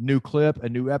new clip, a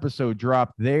new episode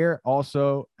drop there.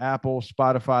 Also, Apple,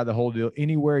 Spotify, the whole deal.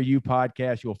 Anywhere you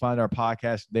podcast, you'll find our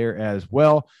podcast there as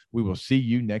well. We will see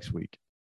you next week.